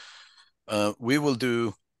differentiation. We will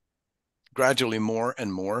do gradually more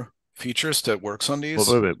and more features that works on these.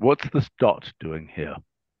 Wait. What's this dot doing here?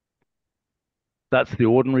 That's the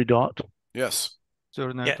ordinary dot? Yes.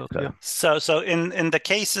 Yeah. Dot, yeah. So in the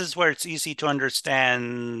cases where it's easy to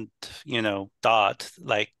understand, dot,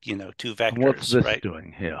 like, two vectors, And what's this right?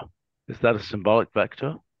 doing here? Is that a symbolic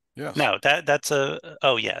vector? Yes. No, that's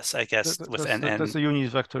yes, I guess with that's, NN. That's a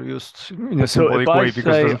unit vector used in a So symbolic if I way because it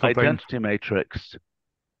say doesn't contain. identity matrix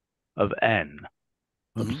of n,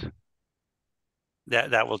 oops.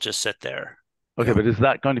 That will just sit there. Okay, Yeah. but is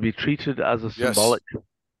that going to be treated as a symbolic?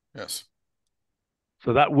 Yes.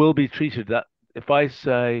 So that will be treated that if I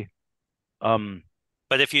say,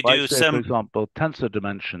 but if you if I do say, for example, tensor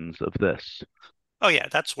dimensions of this. Oh yeah,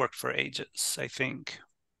 that's worked for ages, I think.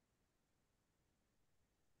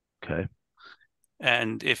 Okay.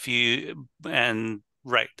 And if you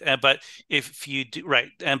right, but if you do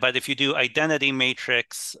but if you do identity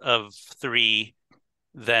matrix of 3,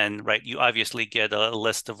 then you obviously get a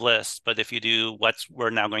list of lists. But if you do what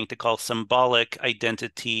we're now going to call symbolic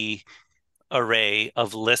identity array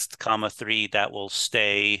of list comma 3, that will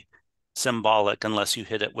stay symbolic unless you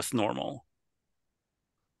hit it with normal.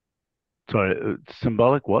 Sorry,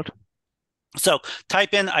 symbolic what? So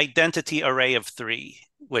type in identity array of 3,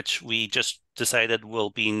 which we just decided will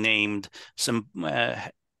be named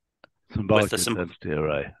symbolic identity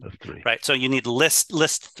array of 3. Right. So you need list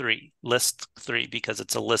 3 because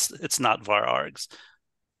it's a list. It's not var args.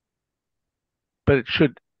 But it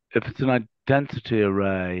should, if it's an identity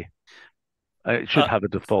array, it should have a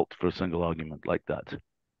default for a single argument like that.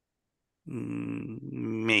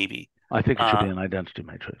 Maybe. I think it should be an identity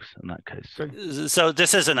matrix in that case. So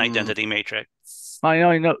this is an identity matrix.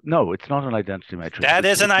 I know. No, it's not an identity matrix. That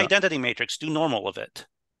is an identity matrix. Do normal of it.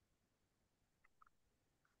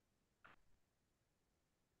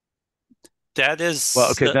 That is...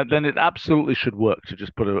 Well, okay, then it absolutely should work to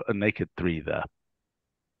just put a naked 3 there.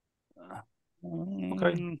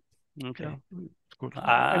 Okay. Okay. Yeah. Good.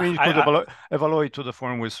 I mean, you could evaluate to the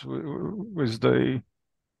form with the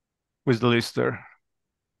list there.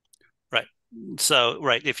 Right. So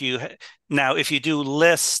right, if you do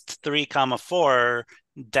list 3, 4,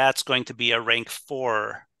 that's going to be a rank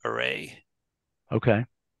 4 array. Okay.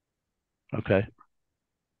 Okay.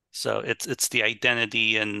 So it's the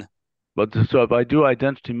identity and But so if I do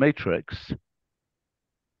identity matrix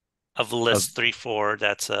of list 3, 4,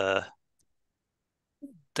 that's a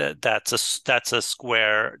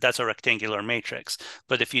square, that's a rectangular matrix.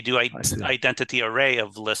 But if you do identity array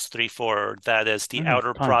of list 3, 4, that is the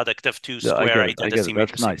outer product of 2 square identity That's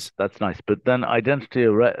matrices. nice. That's nice. But then identity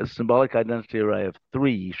array, a symbolic identity array of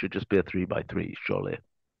 3 should just be a 3 by 3, surely.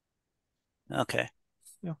 Okay.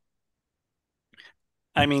 Yeah.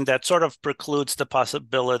 I mean, that sort of precludes the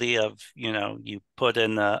possibility of, you put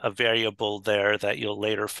in a variable there that you'll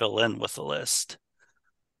later fill in with a list.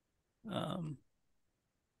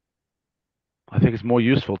 I think it's more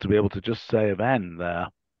useful to be able to just say of n there.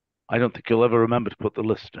 I don't think you'll ever remember to put the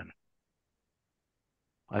list in.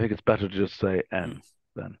 I think it's better to just say n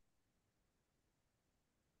then.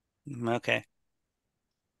 Okay.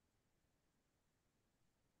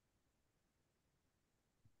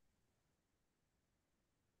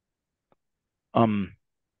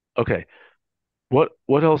 Okay. What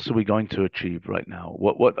else are we going to achieve right now?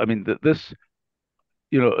 What I mean this,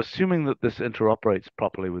 assuming that this interoperates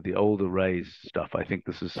properly with the old arrays stuff, I think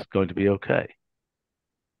this is going to be okay.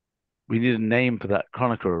 We need a name for that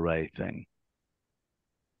Kronecker array thing.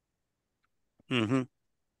 Mm-hmm.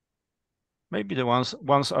 Maybe the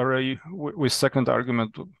once array with second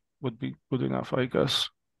argument would be good enough, I guess.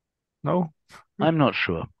 No? I'm not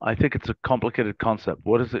sure. I think it's a complicated concept.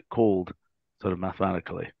 What is it called, sort of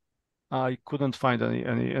mathematically? I couldn't find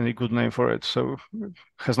any good name for it, so it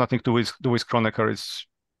has nothing to do with Kronecker. It's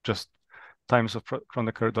just times of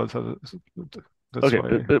Kronecker delta. That's okay,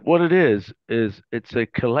 why. But what it is it's a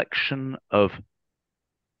collection of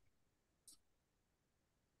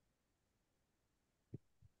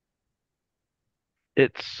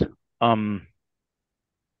it's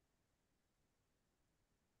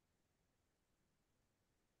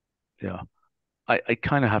yeah. I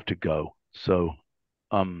kind of have to go. So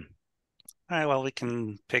All right, well, we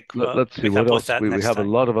can let's see pick what up else with that we next have a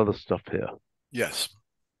time. lot of other stuff here. Yes.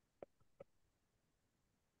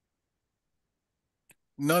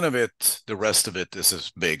 None of it, the rest of it is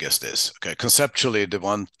as big as this. Okay, conceptually, the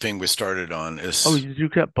one thing we started on is... Oh, you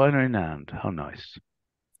get binary NAND. How nice.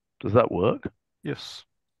 Does that work? Yes.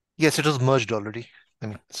 Yes, it was merged already. I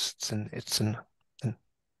mean, it's in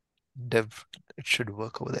dev. It should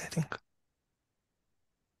work over there, I think.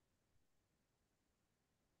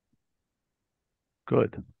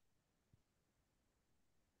 Good.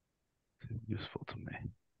 Useful to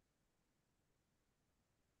me.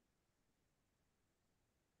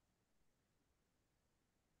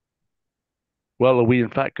 Well, are we in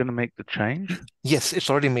fact going to make the change? Yes, it's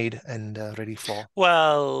already made and ready for.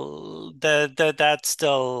 Well, that's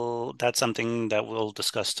something that we'll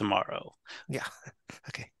discuss tomorrow. Yeah.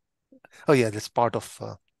 Okay. Oh yeah, that's part of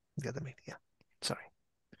the other meeting. Yeah. Sorry.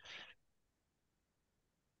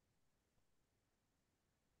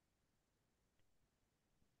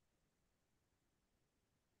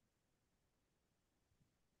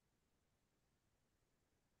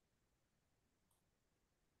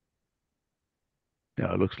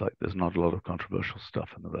 Yeah, it looks like there's not a lot of controversial stuff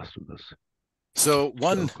in the rest of this. So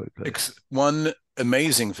one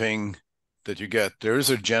amazing thing that you get, there is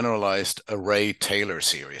a generalized array Taylor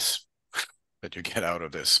series that you get out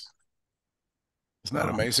of this. Isn't that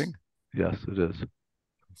amazing? Yes, it is.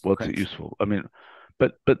 What's it useful? I mean,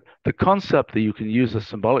 but the concept that you can use a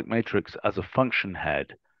symbolic matrix as a function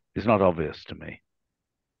head is not obvious to me.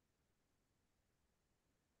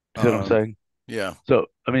 See what I'm saying? Yeah. So,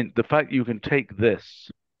 I mean, the fact you can take this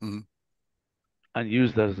and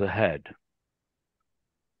use that as a head.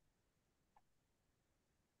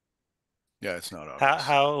 Yeah, it's not obvious.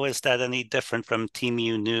 How is that any different from T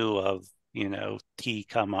mu nu of, T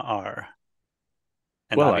comma R?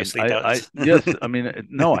 And well, obviously yes, I mean,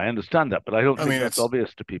 no, I understand that, but I don't think that's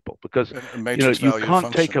obvious to people because you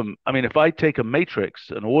can't take them. I mean, if I take a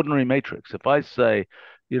matrix, an ordinary matrix, if I say,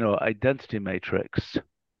 identity matrix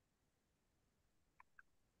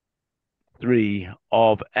 3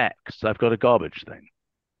 of X, I've got a garbage thing.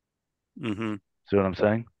 Mm-hmm. See what I'm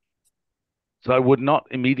saying? So I would not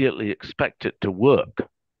immediately expect it to work.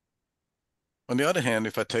 On the other hand,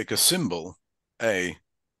 if I take a symbol, A.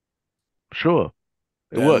 Sure,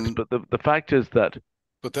 it works. But the fact is that...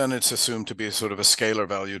 But then it's assumed to be sort of a scalar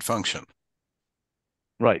valued function.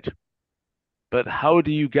 Right. But how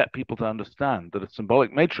do you get people to understand that a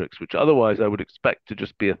symbolic matrix, which otherwise I would expect to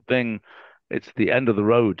just be a thing, it's the end of the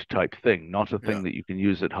road type thing, not a thing that you can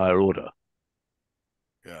use at higher order?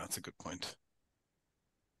 Yeah, that's a good point.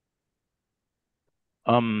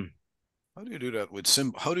 How do you do that with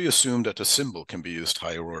symbol? How do you assume that a symbol can be used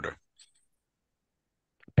higher order?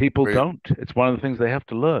 People don't. It's one of the things they have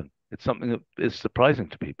to learn. It's something that is surprising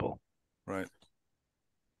to people. Right.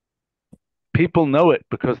 People know it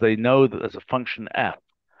because they know that there's a function f,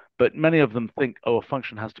 but many of them think, oh, a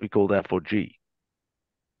function has to be called f or g.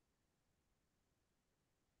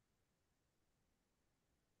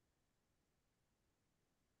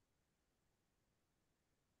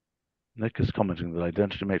 Nick is commenting that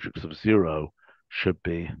identity matrix of 0 should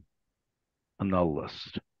be a null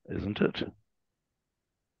list, isn't it?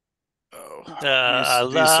 Oh,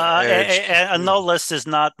 a null list is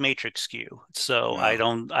not matrix skew, so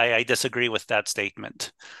no. I disagree with that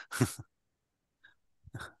statement.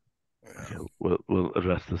 Okay, we'll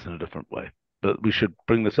address this in a different way, but we should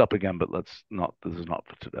bring this up again. But let's not. This is not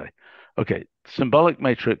for today. Okay, symbolic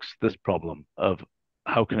matrix. This problem of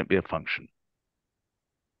how can it be a function?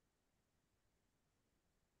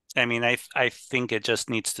 I mean, I think it just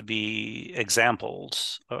needs to be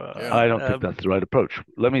examples. I don't think that's the right approach.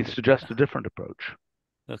 Let me suggest a different approach.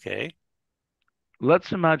 Okay.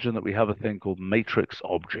 Let's imagine that we have a thing called matrix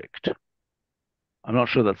object. I'm not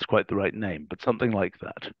sure that's quite the right name, but something like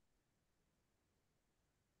that.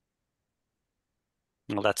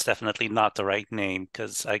 Well, that's definitely not the right name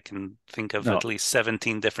because I can think of at least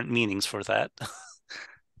 17 different meanings for that.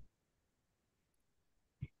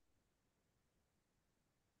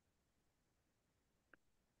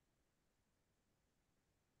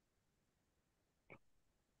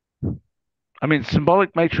 I mean,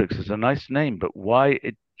 symbolic matrix is a nice name, but why?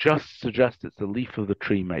 It just suggests it's the leaf of the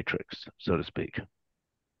tree matrix, so to speak.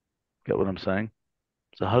 Get what I'm saying?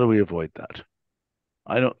 So how do we avoid that?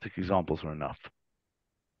 I don't think examples are enough.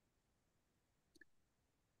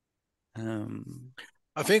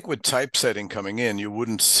 I think with typesetting coming in, you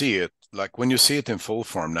wouldn't see it. Like when you see it in full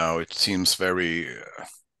form now, it seems very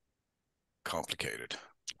complicated.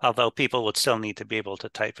 Although people would still need to be able to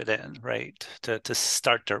type it in, right, to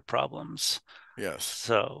start their problems. Yes.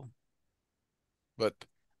 So, but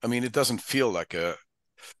I mean, it doesn't feel like a.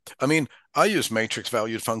 I mean, I use matrix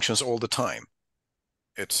valued functions all the time.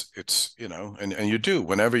 It's you know, and you do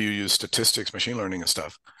whenever you use statistics, machine learning, and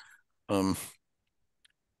stuff.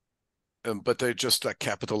 But they're just like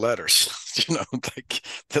capital letters, you know, like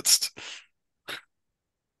that's.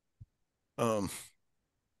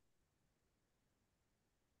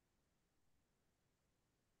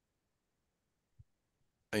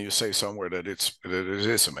 And you say somewhere that it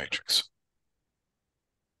is a matrix.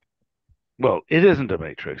 Well, it isn't a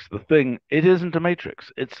matrix. It isn't a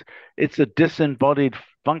matrix. It's a disembodied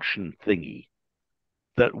function thingy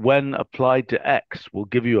that when applied to X will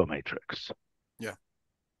give you a matrix. Yeah.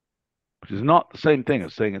 Which is not the same thing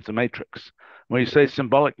as saying it's a matrix. When you say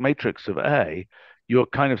symbolic matrix of A, you're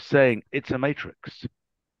kind of saying it's a matrix.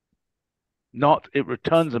 Not it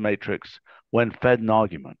returns a matrix when fed an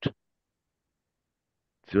argument.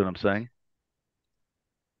 See what I'm saying?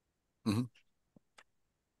 Mm-hmm.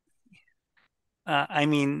 I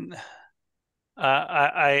mean,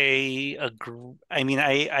 I agree. I mean,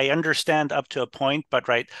 I understand up to a point, but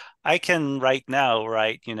right, I can right now,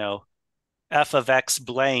 right, f of x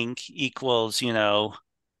blank equals,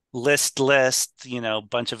 list,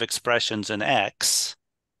 bunch of expressions in x,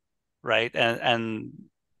 right? And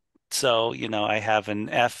so, I have an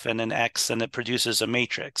f and an x and it produces a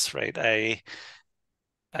matrix, right?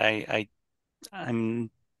 I I'm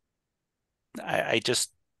I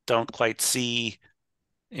just don't quite see,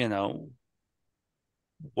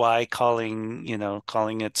 why calling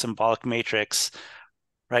it symbolic matrix,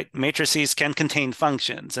 right? Matrices can contain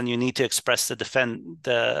functions, and you need to express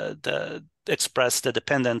express the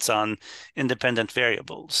dependence on independent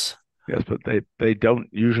variables. Yes, but we don't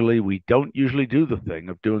usually do the thing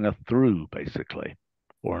of doing a through, basically,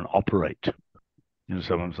 or an operate. You know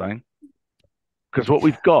what I'm saying? Because what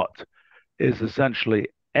we've got is essentially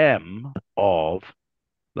M of,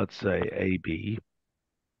 let's say, AB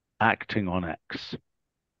acting on X,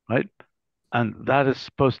 right? And that is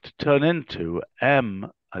supposed to turn into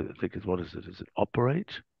M, I think what is it? Is it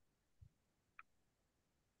operate?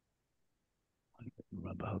 I don't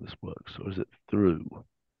remember how this works. Or is it through?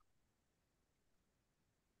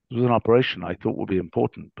 This was an operation I thought would be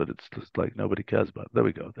important, but it's just like nobody cares about it. There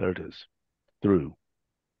we go. There it is. Through.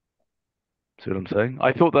 See what I'm saying?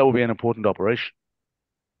 I thought that would be an important operation.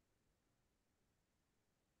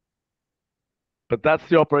 But that's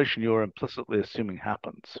the operation you're implicitly assuming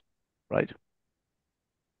happens, right?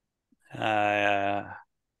 Uh,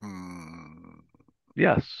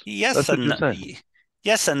 Yes, yes that's what and you're no. saying.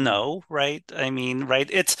 Yes and no, right? I mean, right?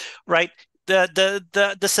 It's right.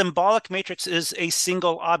 The symbolic matrix is a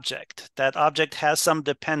single object. That object has some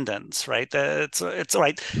dependence, right? It's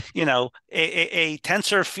right. You know, a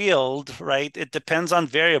tensor field, right? It depends on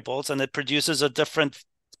variables, and it produces a different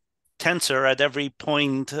tensor at every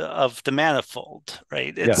point of the manifold,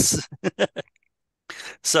 right? Yes.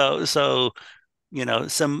 It's so you know,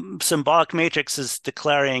 some symbolic matrix is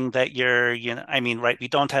declaring that you're, you know, I mean, right, we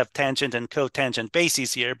don't have tangent and cotangent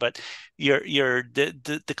bases here, but you're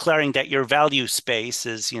declaring that your value space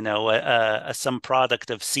is, you know, a some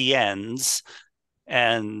product of CNs,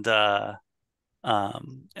 and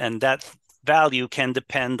and that value can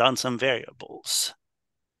depend on some variables.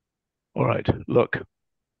 All right. Look.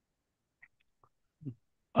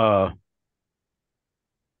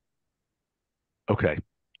 Okay.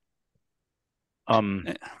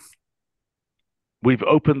 Eh, We've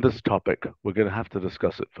opened this topic. We're going to have to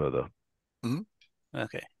discuss it further.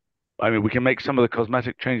 Okay. I mean, we can make some of the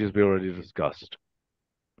cosmetic changes we already discussed.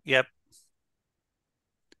 Yep.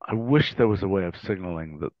 I wish there was a way of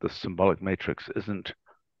signaling that the symbolic matrix isn't.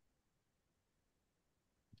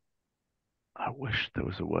 I wish there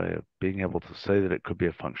was a way of being able to say that it could be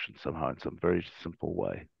a function somehow in some very simple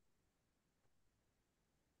way.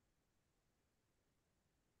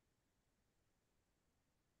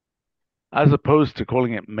 As opposed to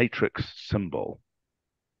calling it matrix symbol.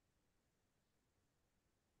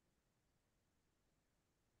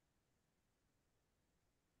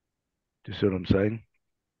 Do you see what I'm saying?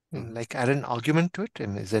 Like add an argument to it?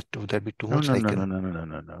 And would that be too No, much? no, Like no, no, no, no, no,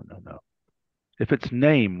 no, no, no, no. If its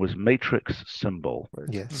name was matrix symbol,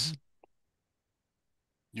 yes.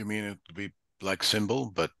 You mean it would be like symbol,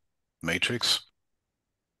 but matrix?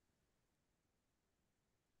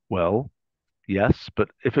 well, yes, but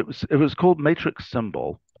if it was called matrix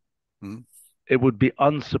symbol, Hmm. it would be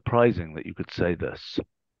unsurprising that you could say this.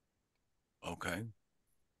 Okay,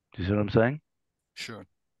 Do you see what I'm saying? sure.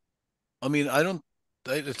 I mean,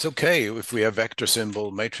 it's okay if we have vector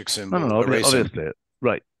symbol, matrix No, no, symbol, no, array symbol. obviously,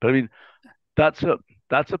 right. But I mean, that's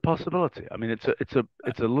a possibility. I mean, it's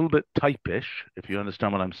a little bit typish, if you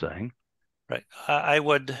understand what I'm saying. Right. I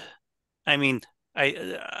would, I mean,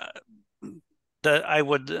 I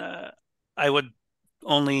I would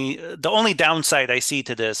only the only downside I see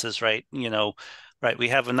to this is, right, you know, right, we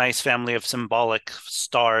have a nice family of symbolic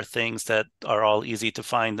star things that are all easy to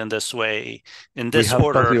find in this way, in We this have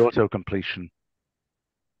fuzzy order. autocompletion.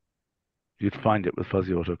 You'd find it with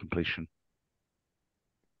fuzzy autocompletion.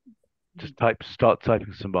 Just start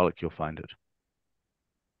typing symbolic, you'll find it.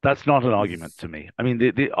 That's not an argument to me. I mean,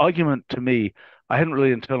 the argument to me, I hadn't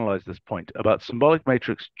really internalized this point about symbolic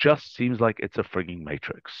matrix just seems like it's a frigging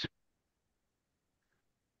matrix.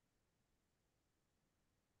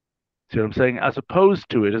 See what I'm saying? As opposed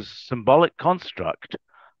to it as a symbolic construct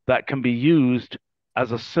that can be used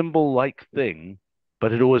as a symbol-like thing,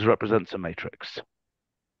 but it always represents a matrix.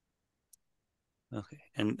 Okay.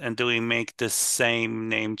 And do we make the same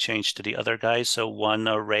name change to the other guys? So one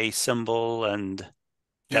array symbol and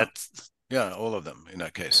Yeah, that's yeah, all of them in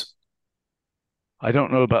that case. I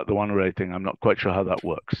don't know about the one array thing. I'm not quite sure how that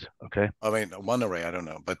works. Okay. I mean, one array, I don't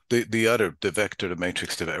know, but the other, the vector, the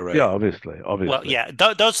matrix, the array. Yeah, obviously, well, obviously. yeah,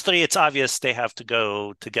 those three, it's obvious they have to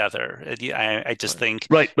go together. I just think,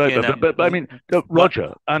 Right, you know, but I mean, what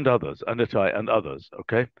Roger and others, and Itai and others.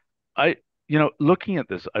 Okay, I, looking at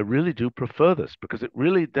this, I really do prefer this because it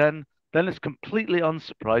really then it's completely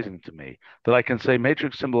unsurprising to me that I can say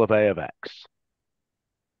matrix symbol of A of X.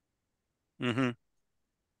 Mm-hmm.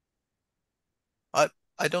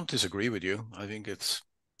 I don't disagree with you. I think it's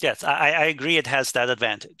Yes, I agree. It has that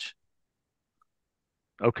advantage.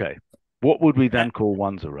 Okay, what would we Uh, then call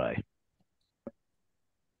one's array?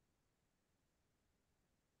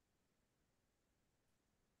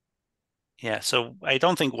 yeah, so I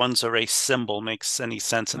don't think one's array symbol makes any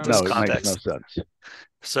sense in this No, it makes no context. sense.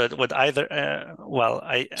 So it would either, well,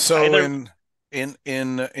 so either.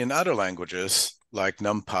 in other languages like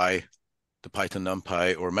NumPy, the Python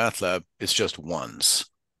NumPy or MATLAB, it's just ones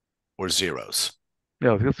or zeros.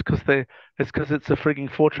 Yeah, it's because it's a frigging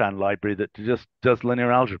Fortran library that just does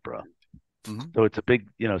linear algebra. Mm-hmm. So it's a big,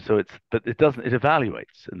 but it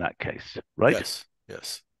evaluates in that case, right? Yes,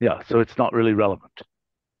 yes. Yeah, so it's not really relevant.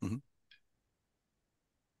 Mm-hmm.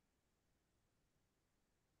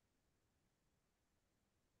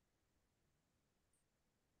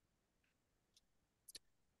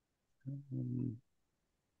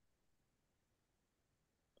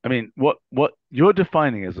 I mean, what you're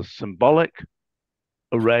defining as a symbolic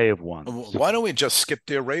array of ones. Why don't we just skip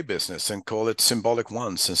the array business and call it symbolic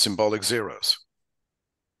ones and symbolic zeros?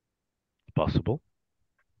 Possible.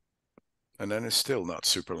 And then it's still not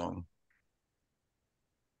super long.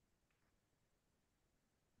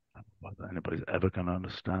 Whether anybody's ever going to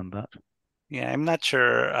understand that. Yeah, I'm not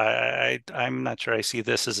sure. I'm not sure I see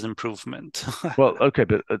this as an improvement. Well, okay,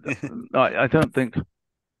 but I don't think.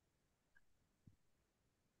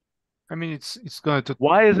 I mean, it's going to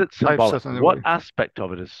Why is it type symbolic? certainly What way. aspect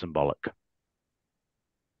of it is symbolic?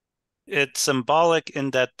 It's symbolic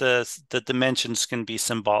in that the dimensions can be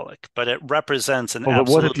symbolic, but it represents an Oh, but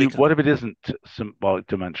what if absolutely. what if it isn't symbolic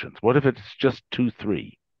dimensions? What if it's just 2,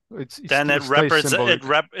 3? It Then still stays symbolic.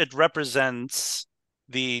 it represents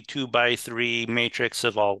the 2 by 3 matrix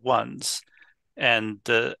of all ones. And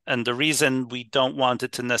the reason we don't want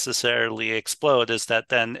it to necessarily explode is that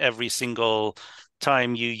then every single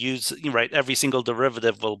time you use, right, every single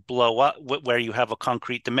derivative will blow up where you have a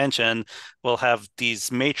concrete dimension, will have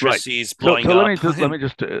these matrices blowing so up. let me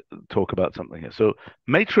just talk about something here. So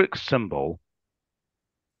matrix symbol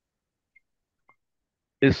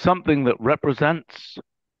is something that represents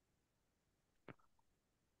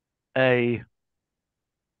a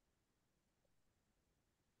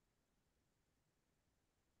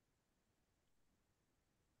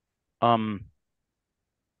um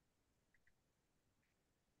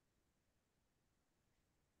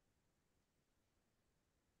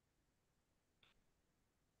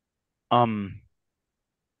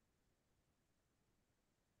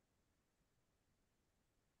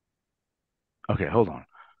okay, hold on.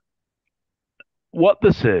 What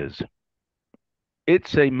this is,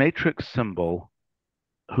 it's a matrix symbol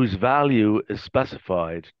whose value is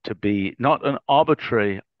specified to be not an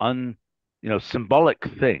arbitrary, symbolic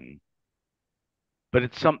thing, but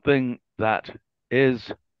it's something that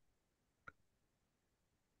is,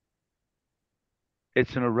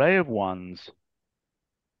 it's an array of ones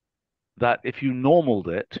that if you normaled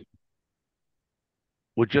it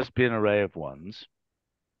would just be an array of ones.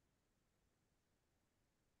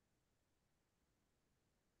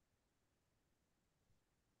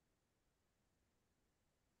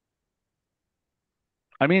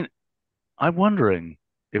 I mean, I'm wondering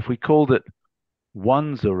if we called it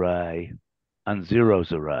ones array and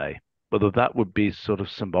zeros array, whether that would be sort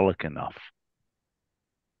of symbolic enough.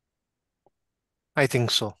 I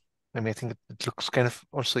think so. I mean, I think it looks kind of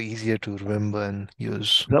also easier to remember and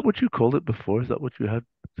use. Is that what you called it before? Is that what you had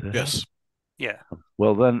there? Yes. Yeah.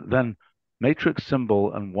 Well, then matrix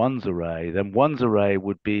symbol and ones array, then ones array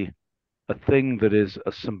would be a thing that is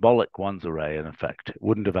a symbolic ones array in effect. It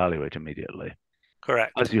wouldn't evaluate immediately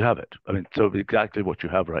Correct. as you have it. I mean, so exactly what you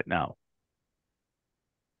have right now.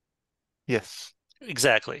 Yes.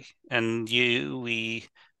 Exactly. And yes.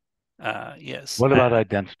 What about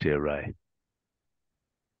identity array?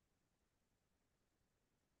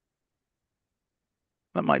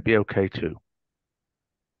 That might be okay too.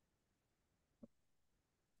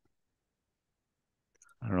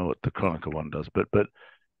 I don't know what the Chronicle one does, but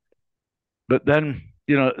then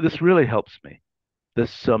this really helps me.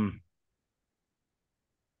 This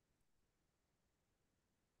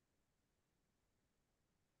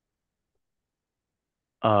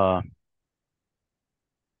uh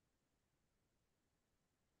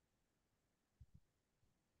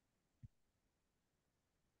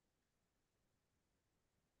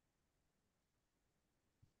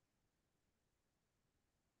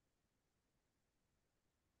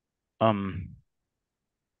um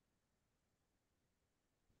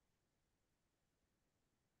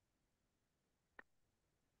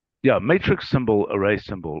yeah, matrix symbol, array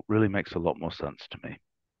symbol really makes a lot more sense to me.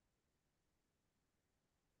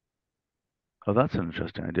 Oh, that's an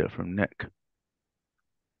interesting idea from Nick.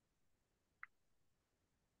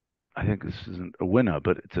 I think this isn't a winner,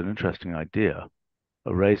 but it's an interesting idea.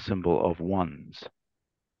 Array symbol of ones.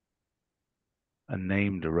 A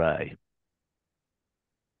named array.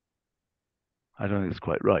 I don't think it's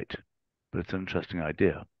quite right, but it's an interesting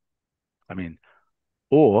idea. I mean,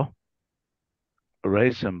 or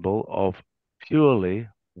array symbol of purely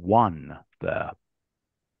one there.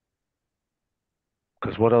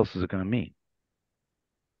 Because what else is it going to mean?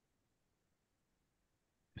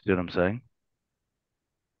 You see what I'm saying?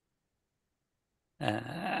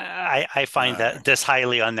 I find that this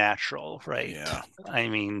highly unnatural, right? Yeah. I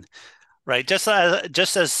mean, right, just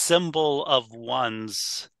as symbol of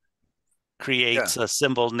ones creates a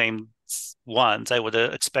symbol named ones, I would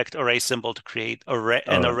expect array symbol to create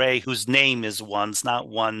an array whose name is ones, not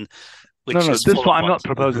one which no, is this full one, of I'm ones.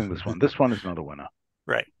 not proposing this one. This one is not a winner.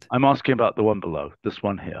 Right. I'm asking about the one below, this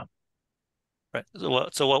one here. Right.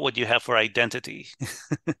 So what would you have for identity?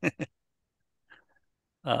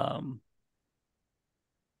 And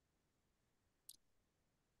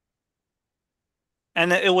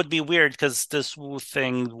it would be weird because this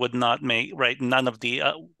thing would not make, right? None of the,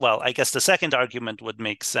 well, I guess the second argument would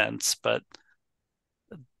make sense, but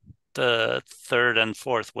the third and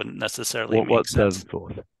fourth wouldn't necessarily make What third sense. and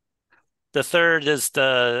fourth? The third is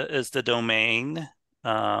the domain,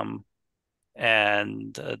 and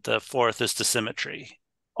the fourth is the symmetry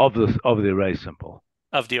Of the array symbol.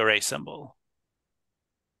 of the array symbol.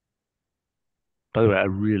 By the way, I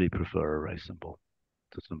really prefer array symbol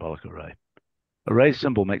to symbolic array. Array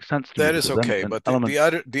symbol makes sense to me. That is okay, but elements...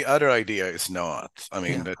 the other idea is not. I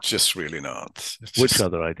mean, Yeah. that's just really not. It's Which just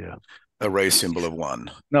other idea? array symbol of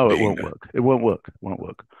 1. No, it won't work. It won't work. It won't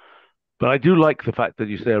work. But I do like the fact that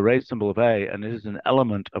you say array symbol of A, and it is an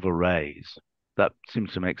element of arrays. That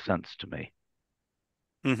seems to make sense to me.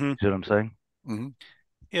 Mm-hmm. See what I'm saying? Mm-hmm.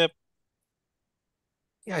 Yep.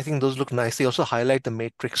 Yeah, I think those look nice. They also highlight the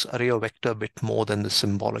matrix array or vector a bit more than the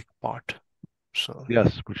symbolic part. So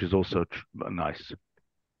yes, which is also nice.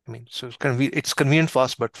 I mean, so it's convenient for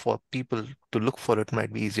us, but for people to look for it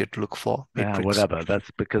might be easier to look for matrix. Yeah, whatever. That's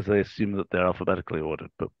because they assume that they're alphabetically ordered.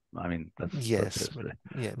 But I mean, that's but,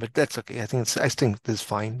 yeah, but that's okay. I think this is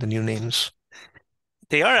fine. The new names.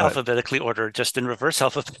 They are alphabetically ordered, just in reverse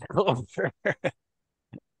alphabetical order.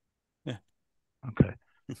 Yeah. Okay.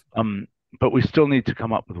 But we still need to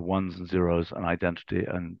come up with ones and zeros and identity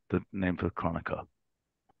and the name for the Chronica.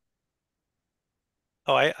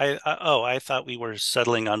 Oh, I thought we were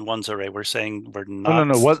settling on one's array. We're saying we're not. Oh,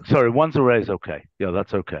 no. Sorry, one's array is okay. Yeah,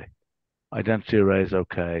 that's okay. Identity array is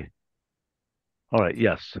okay. All right.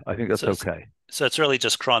 Yes, I think that's okay. So it's really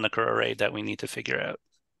just Chronica array that we need to figure out.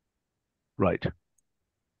 Right.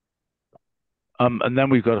 And then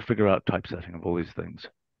we've got to figure out typesetting of all these things.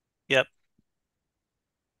 Yep.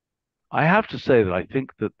 I have to say that I think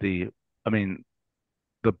that the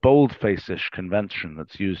boldface-ish convention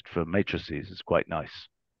that's used for matrices is quite nice.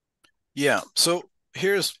 Yeah. So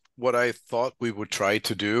here's what I thought we would try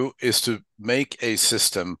to do is to make a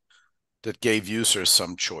system that gave users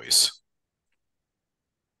some choice.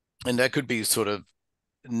 And that could be sort of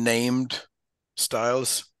named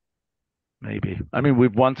styles. Maybe. I mean,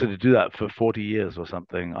 we've wanted to do that for 40 years or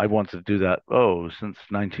something. I wanted to do that, since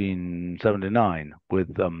 1979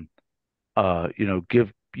 with,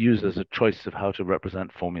 give users a choice of how to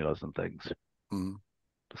represent formulas and things. Mm.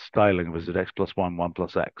 The styling of is it x plus 1, 1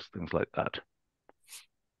 plus x, things like that.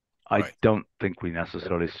 I don't think we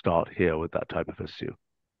necessarily start here with that type of issue.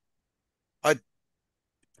 I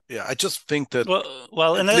just think that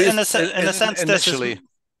well, in a sense, initially,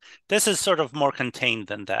 this is sort of more contained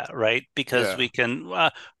than that, right? Because we can, we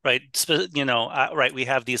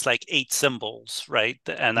have these like 8 symbols, right?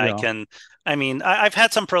 And yeah. I've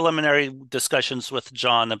had some preliminary discussions with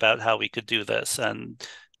John about how we could do this, and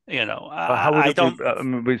how would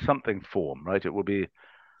it be something form, right? It would be,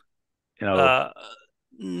 well,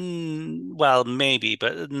 maybe,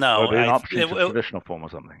 but no. Or an option to traditional form or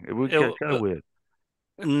something. It would get kind of weird.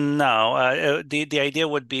 No, the idea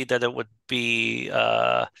would be that it would be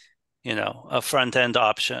a front end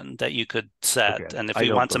option that you could set, okay. And if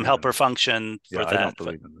we want some helper function for that, I don't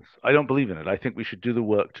believe in this. I don't believe in it. I think we should do the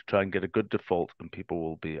work to try and get a good default, and people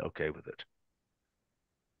will be okay with it.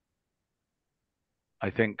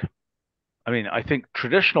 I think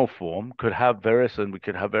traditional form could have we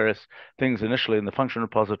could have various things initially in the function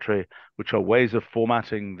repository, which are ways of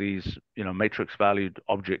formatting these, matrix valued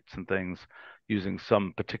objects and things using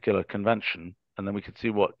some particular convention, and then we could see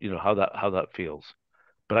what, how that feels.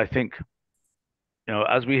 But I think,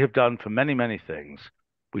 as we have done for many, many things,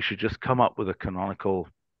 we should just come up with a canonical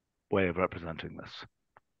way of representing this.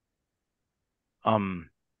 And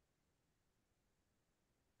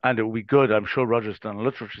it will be good. I'm sure Roger's done a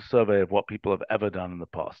literature survey of what people have ever done in the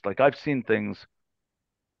past. Like I've seen things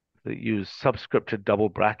that use subscripted double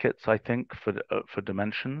brackets, I think, for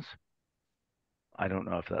dimensions. I don't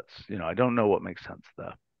know if that's, I don't know what makes sense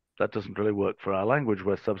there. That doesn't really work for our language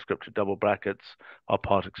where subscripted double brackets are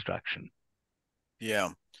part extraction. Yeah.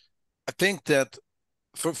 I think that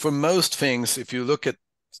for most things, if you look at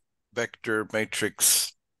vector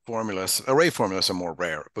matrix formulas, array formulas are more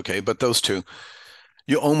rare, okay? But those two,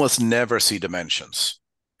 you almost never see dimensions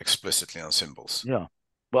explicitly on symbols. Yeah.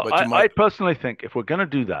 Well, I personally think if we're going to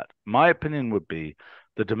do that, my opinion would be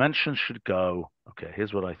the dimensions should go, okay,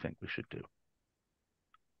 here's what I think we should do.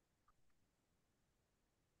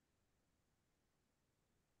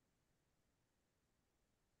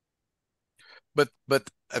 But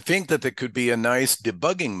I think that there could be a nice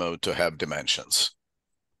debugging mode to have dimensions.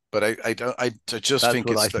 But I just think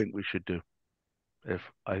that's what I think we should do.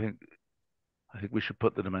 I think we should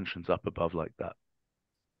put the dimensions up above like that.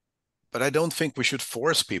 but I don't think we should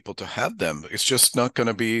force people to have them. It's just not going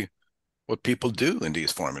to be what people do in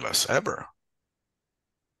these formulas ever.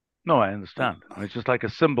 No, I understand. I mean, it's just like a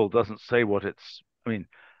symbol doesn't say what it's. I mean,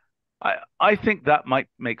 I think that might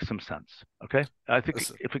make some sense. Okay, I think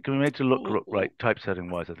if it can be made to look right typesetting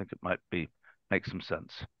wise, I think it might make some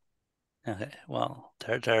sense. Okay, well,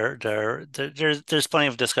 there's plenty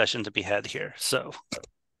of discussion to be had here. So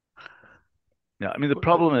yeah, I mean, the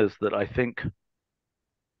problem is that I think,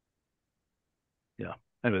 yeah.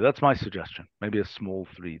 Anyway, that's my suggestion. Maybe a small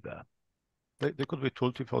 3 there. They could be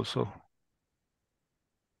tooltip also.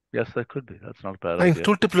 Yes, there could be. That's not a bad I mean, idea.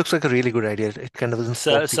 tooltip looks like a really good idea. It kind of doesn't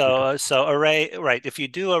so stop people. so array, right? If you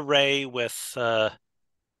do array with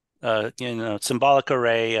symbolic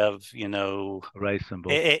array of Array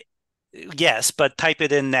symbol. yes, but type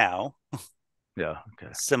it in now. Yeah.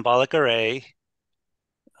 Okay. Symbolic array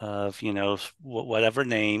of whatever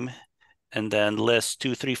name, and then list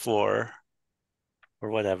 2, 3, 4 or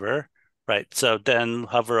whatever. Right. So then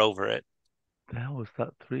hover over it. The hell was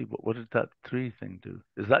that 3? What did that 3 thing do?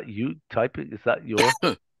 Is that you typing? Is that your?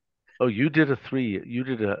 Oh, you did a 3. You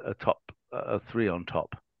did a top a 3 on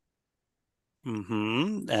top.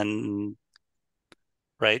 And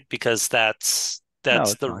right, because that's No,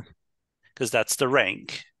 it's the nice. because that's the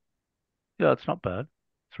rank. Yeah, it's not bad.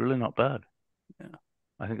 It's really not bad. Yeah.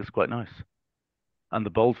 I think it's quite nice. And the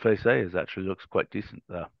boldface A actually looks quite decent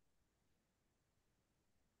there.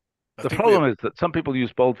 The problem is that some people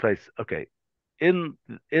use boldface. Okay, in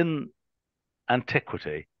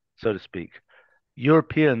antiquity, so to speak,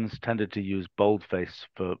 Europeans tended to use boldface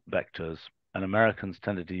for vectors, and Americans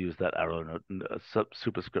tended to use that arrow,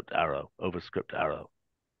 superscript arrow, overscript arrow.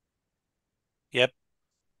 Yep.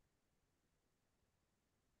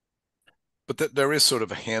 But there is sort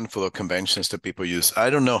of a handful of conventions that people use. I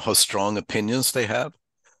don't know how strong opinions they have.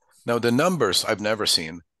 Now, the numbers I've never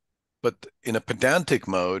seen, but in a pedantic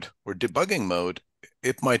mode or debugging mode,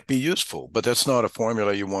 it might be useful, but that's not a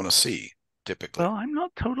formula you want to see typically. Well, I'm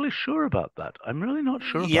not totally sure about that. I'm really not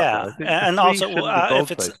sure about Yeah, that. I think and the 3 also shouldn't be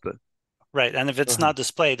if it's boldfaced, but right, and if it's not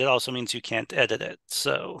displayed, it also means you can't edit it.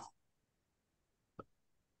 So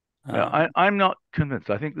yeah, I'm not convinced.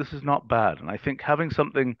 I think this is not bad, and I think having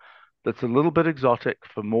something that's a little bit exotic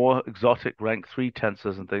for more exotic rank 3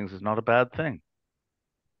 tensors and things is not a bad thing.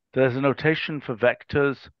 There's a notation for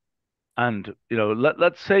vectors, and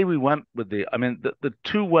let's say we went with the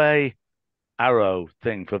two-way arrow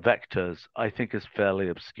thing for vectors, I think is fairly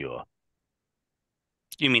obscure.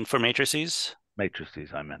 you mean for matrices?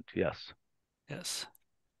 Matrices, I meant, yes. Yes.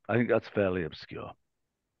 I think that's fairly obscure.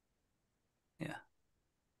 Yeah.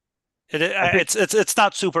 It's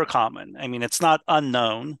not super common. I mean, it's not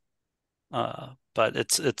unknown, but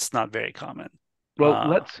it's not very common. Well,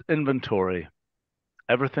 let's inventory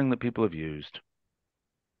everything that people have used,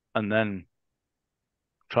 and then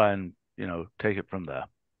try and take it from there.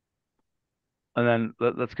 And then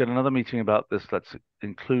let's get another meeting about this. Let's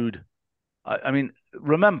include. I mean,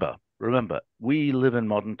 remember, we live in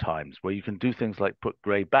modern times where you can do things like put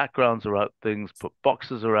gray backgrounds around things, put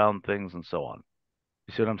boxes around things, and so on.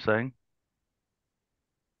 You see what I'm saying?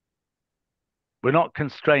 We're not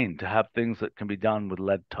constrained to have things that can be done with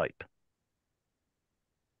lead type.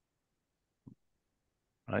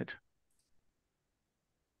 Right?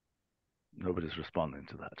 Nobody's responding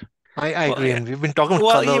to that. I agree, and we've been talking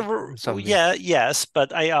about color. Yes,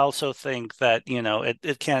 but I also think that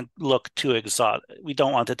it can't look too exotic. We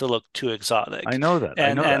don't want it to look too exotic. I know that.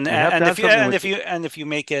 And I know and that. We have and to have if you something and which if you and if you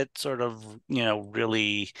make it sort of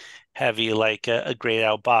really heavy, like a grayed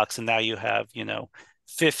out box, and now you have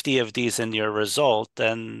 50 of these in your result,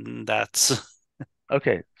 then that's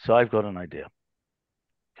okay. So I've got an idea.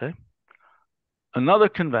 Okay. Another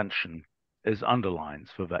convention is underlines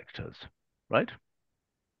for vectors, right?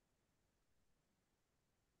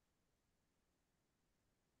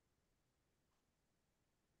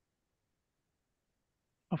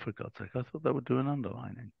 Oh, for God's sake, I thought that would do an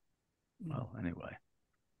underlining. Well, anyway.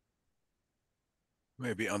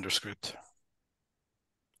 Maybe underscript.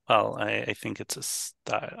 well, I think it's a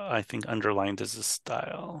style. I think underlined is a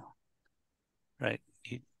style, right?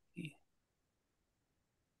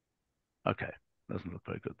 Okay, doesn't look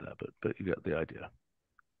very good there, but you get the idea.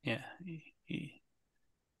 Yeah.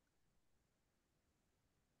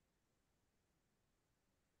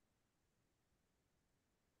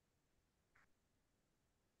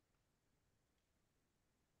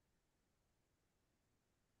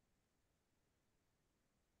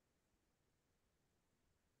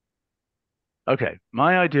 Okay,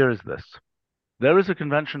 my idea is this. There is a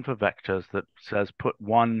convention for vectors that says put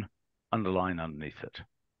one underline underneath it.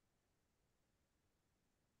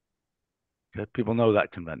 Okay, people know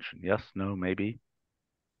that convention. Yes, no, maybe.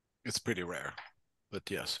 It's pretty rare, but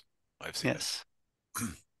yes, I've seen Yes. it.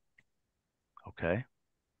 Okay.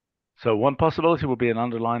 So one possibility would be an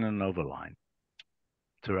underline and an overline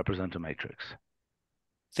to represent a matrix.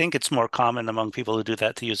 I think it's more common among people who do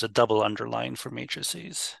that to use a double underline for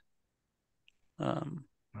matrices.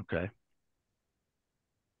 Okay.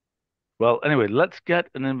 Well, anyway, let's get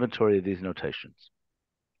an inventory of these notations.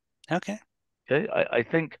 Okay. Okay, I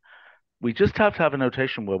think we just have to have a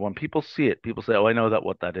notation where when people see it, people say, oh, I know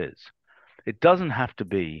what that is. It doesn't have to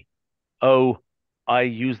be, oh, I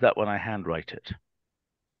use that when I handwrite it.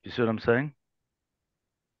 You see what I'm saying?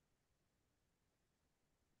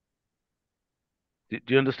 Do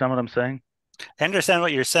you understand what I'm saying? I understand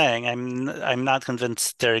what you're saying. I'm not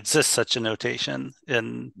convinced there exists such a notation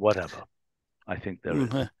in Whatever. I think there is.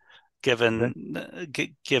 given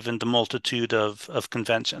Okay? given the multitude of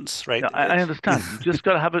conventions, right? Yeah, I understand. You just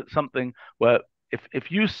got to have it something where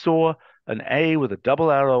if you saw an A with a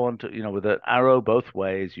double arrow onto, with an arrow both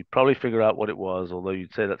ways, you'd probably figure out what it was, although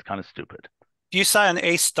you'd say that's kind of stupid. You saw an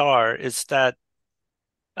A star. Is that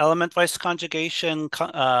element-wise conjugation?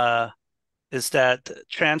 Is that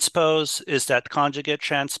transpose? Is that conjugate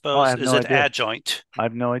Oh, I transpose? have Is no it idea. adjoint? I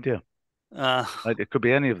have no idea. Uh, Right? It could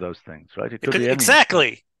be any of those things, right? It it could could be any.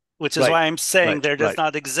 exactly, which is Right, why I'm saying right, there does right.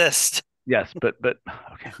 not exist. Yes, but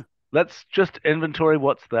okay. Let's just inventory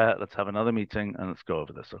what's there. Let's have another meeting and let's go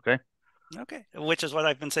over this, okay? Okay, which is what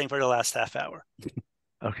I've been saying for the last half hour.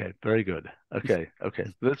 Okay, very good. Okay.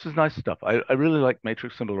 This is nice stuff. I really like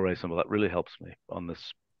matrix symbol, array symbol. That really helps me on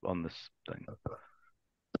this thing.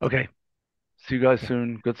 Okay. See you guys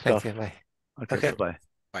soon. Good Thank stuff. you. Bye. Okay, Okay. bye-bye.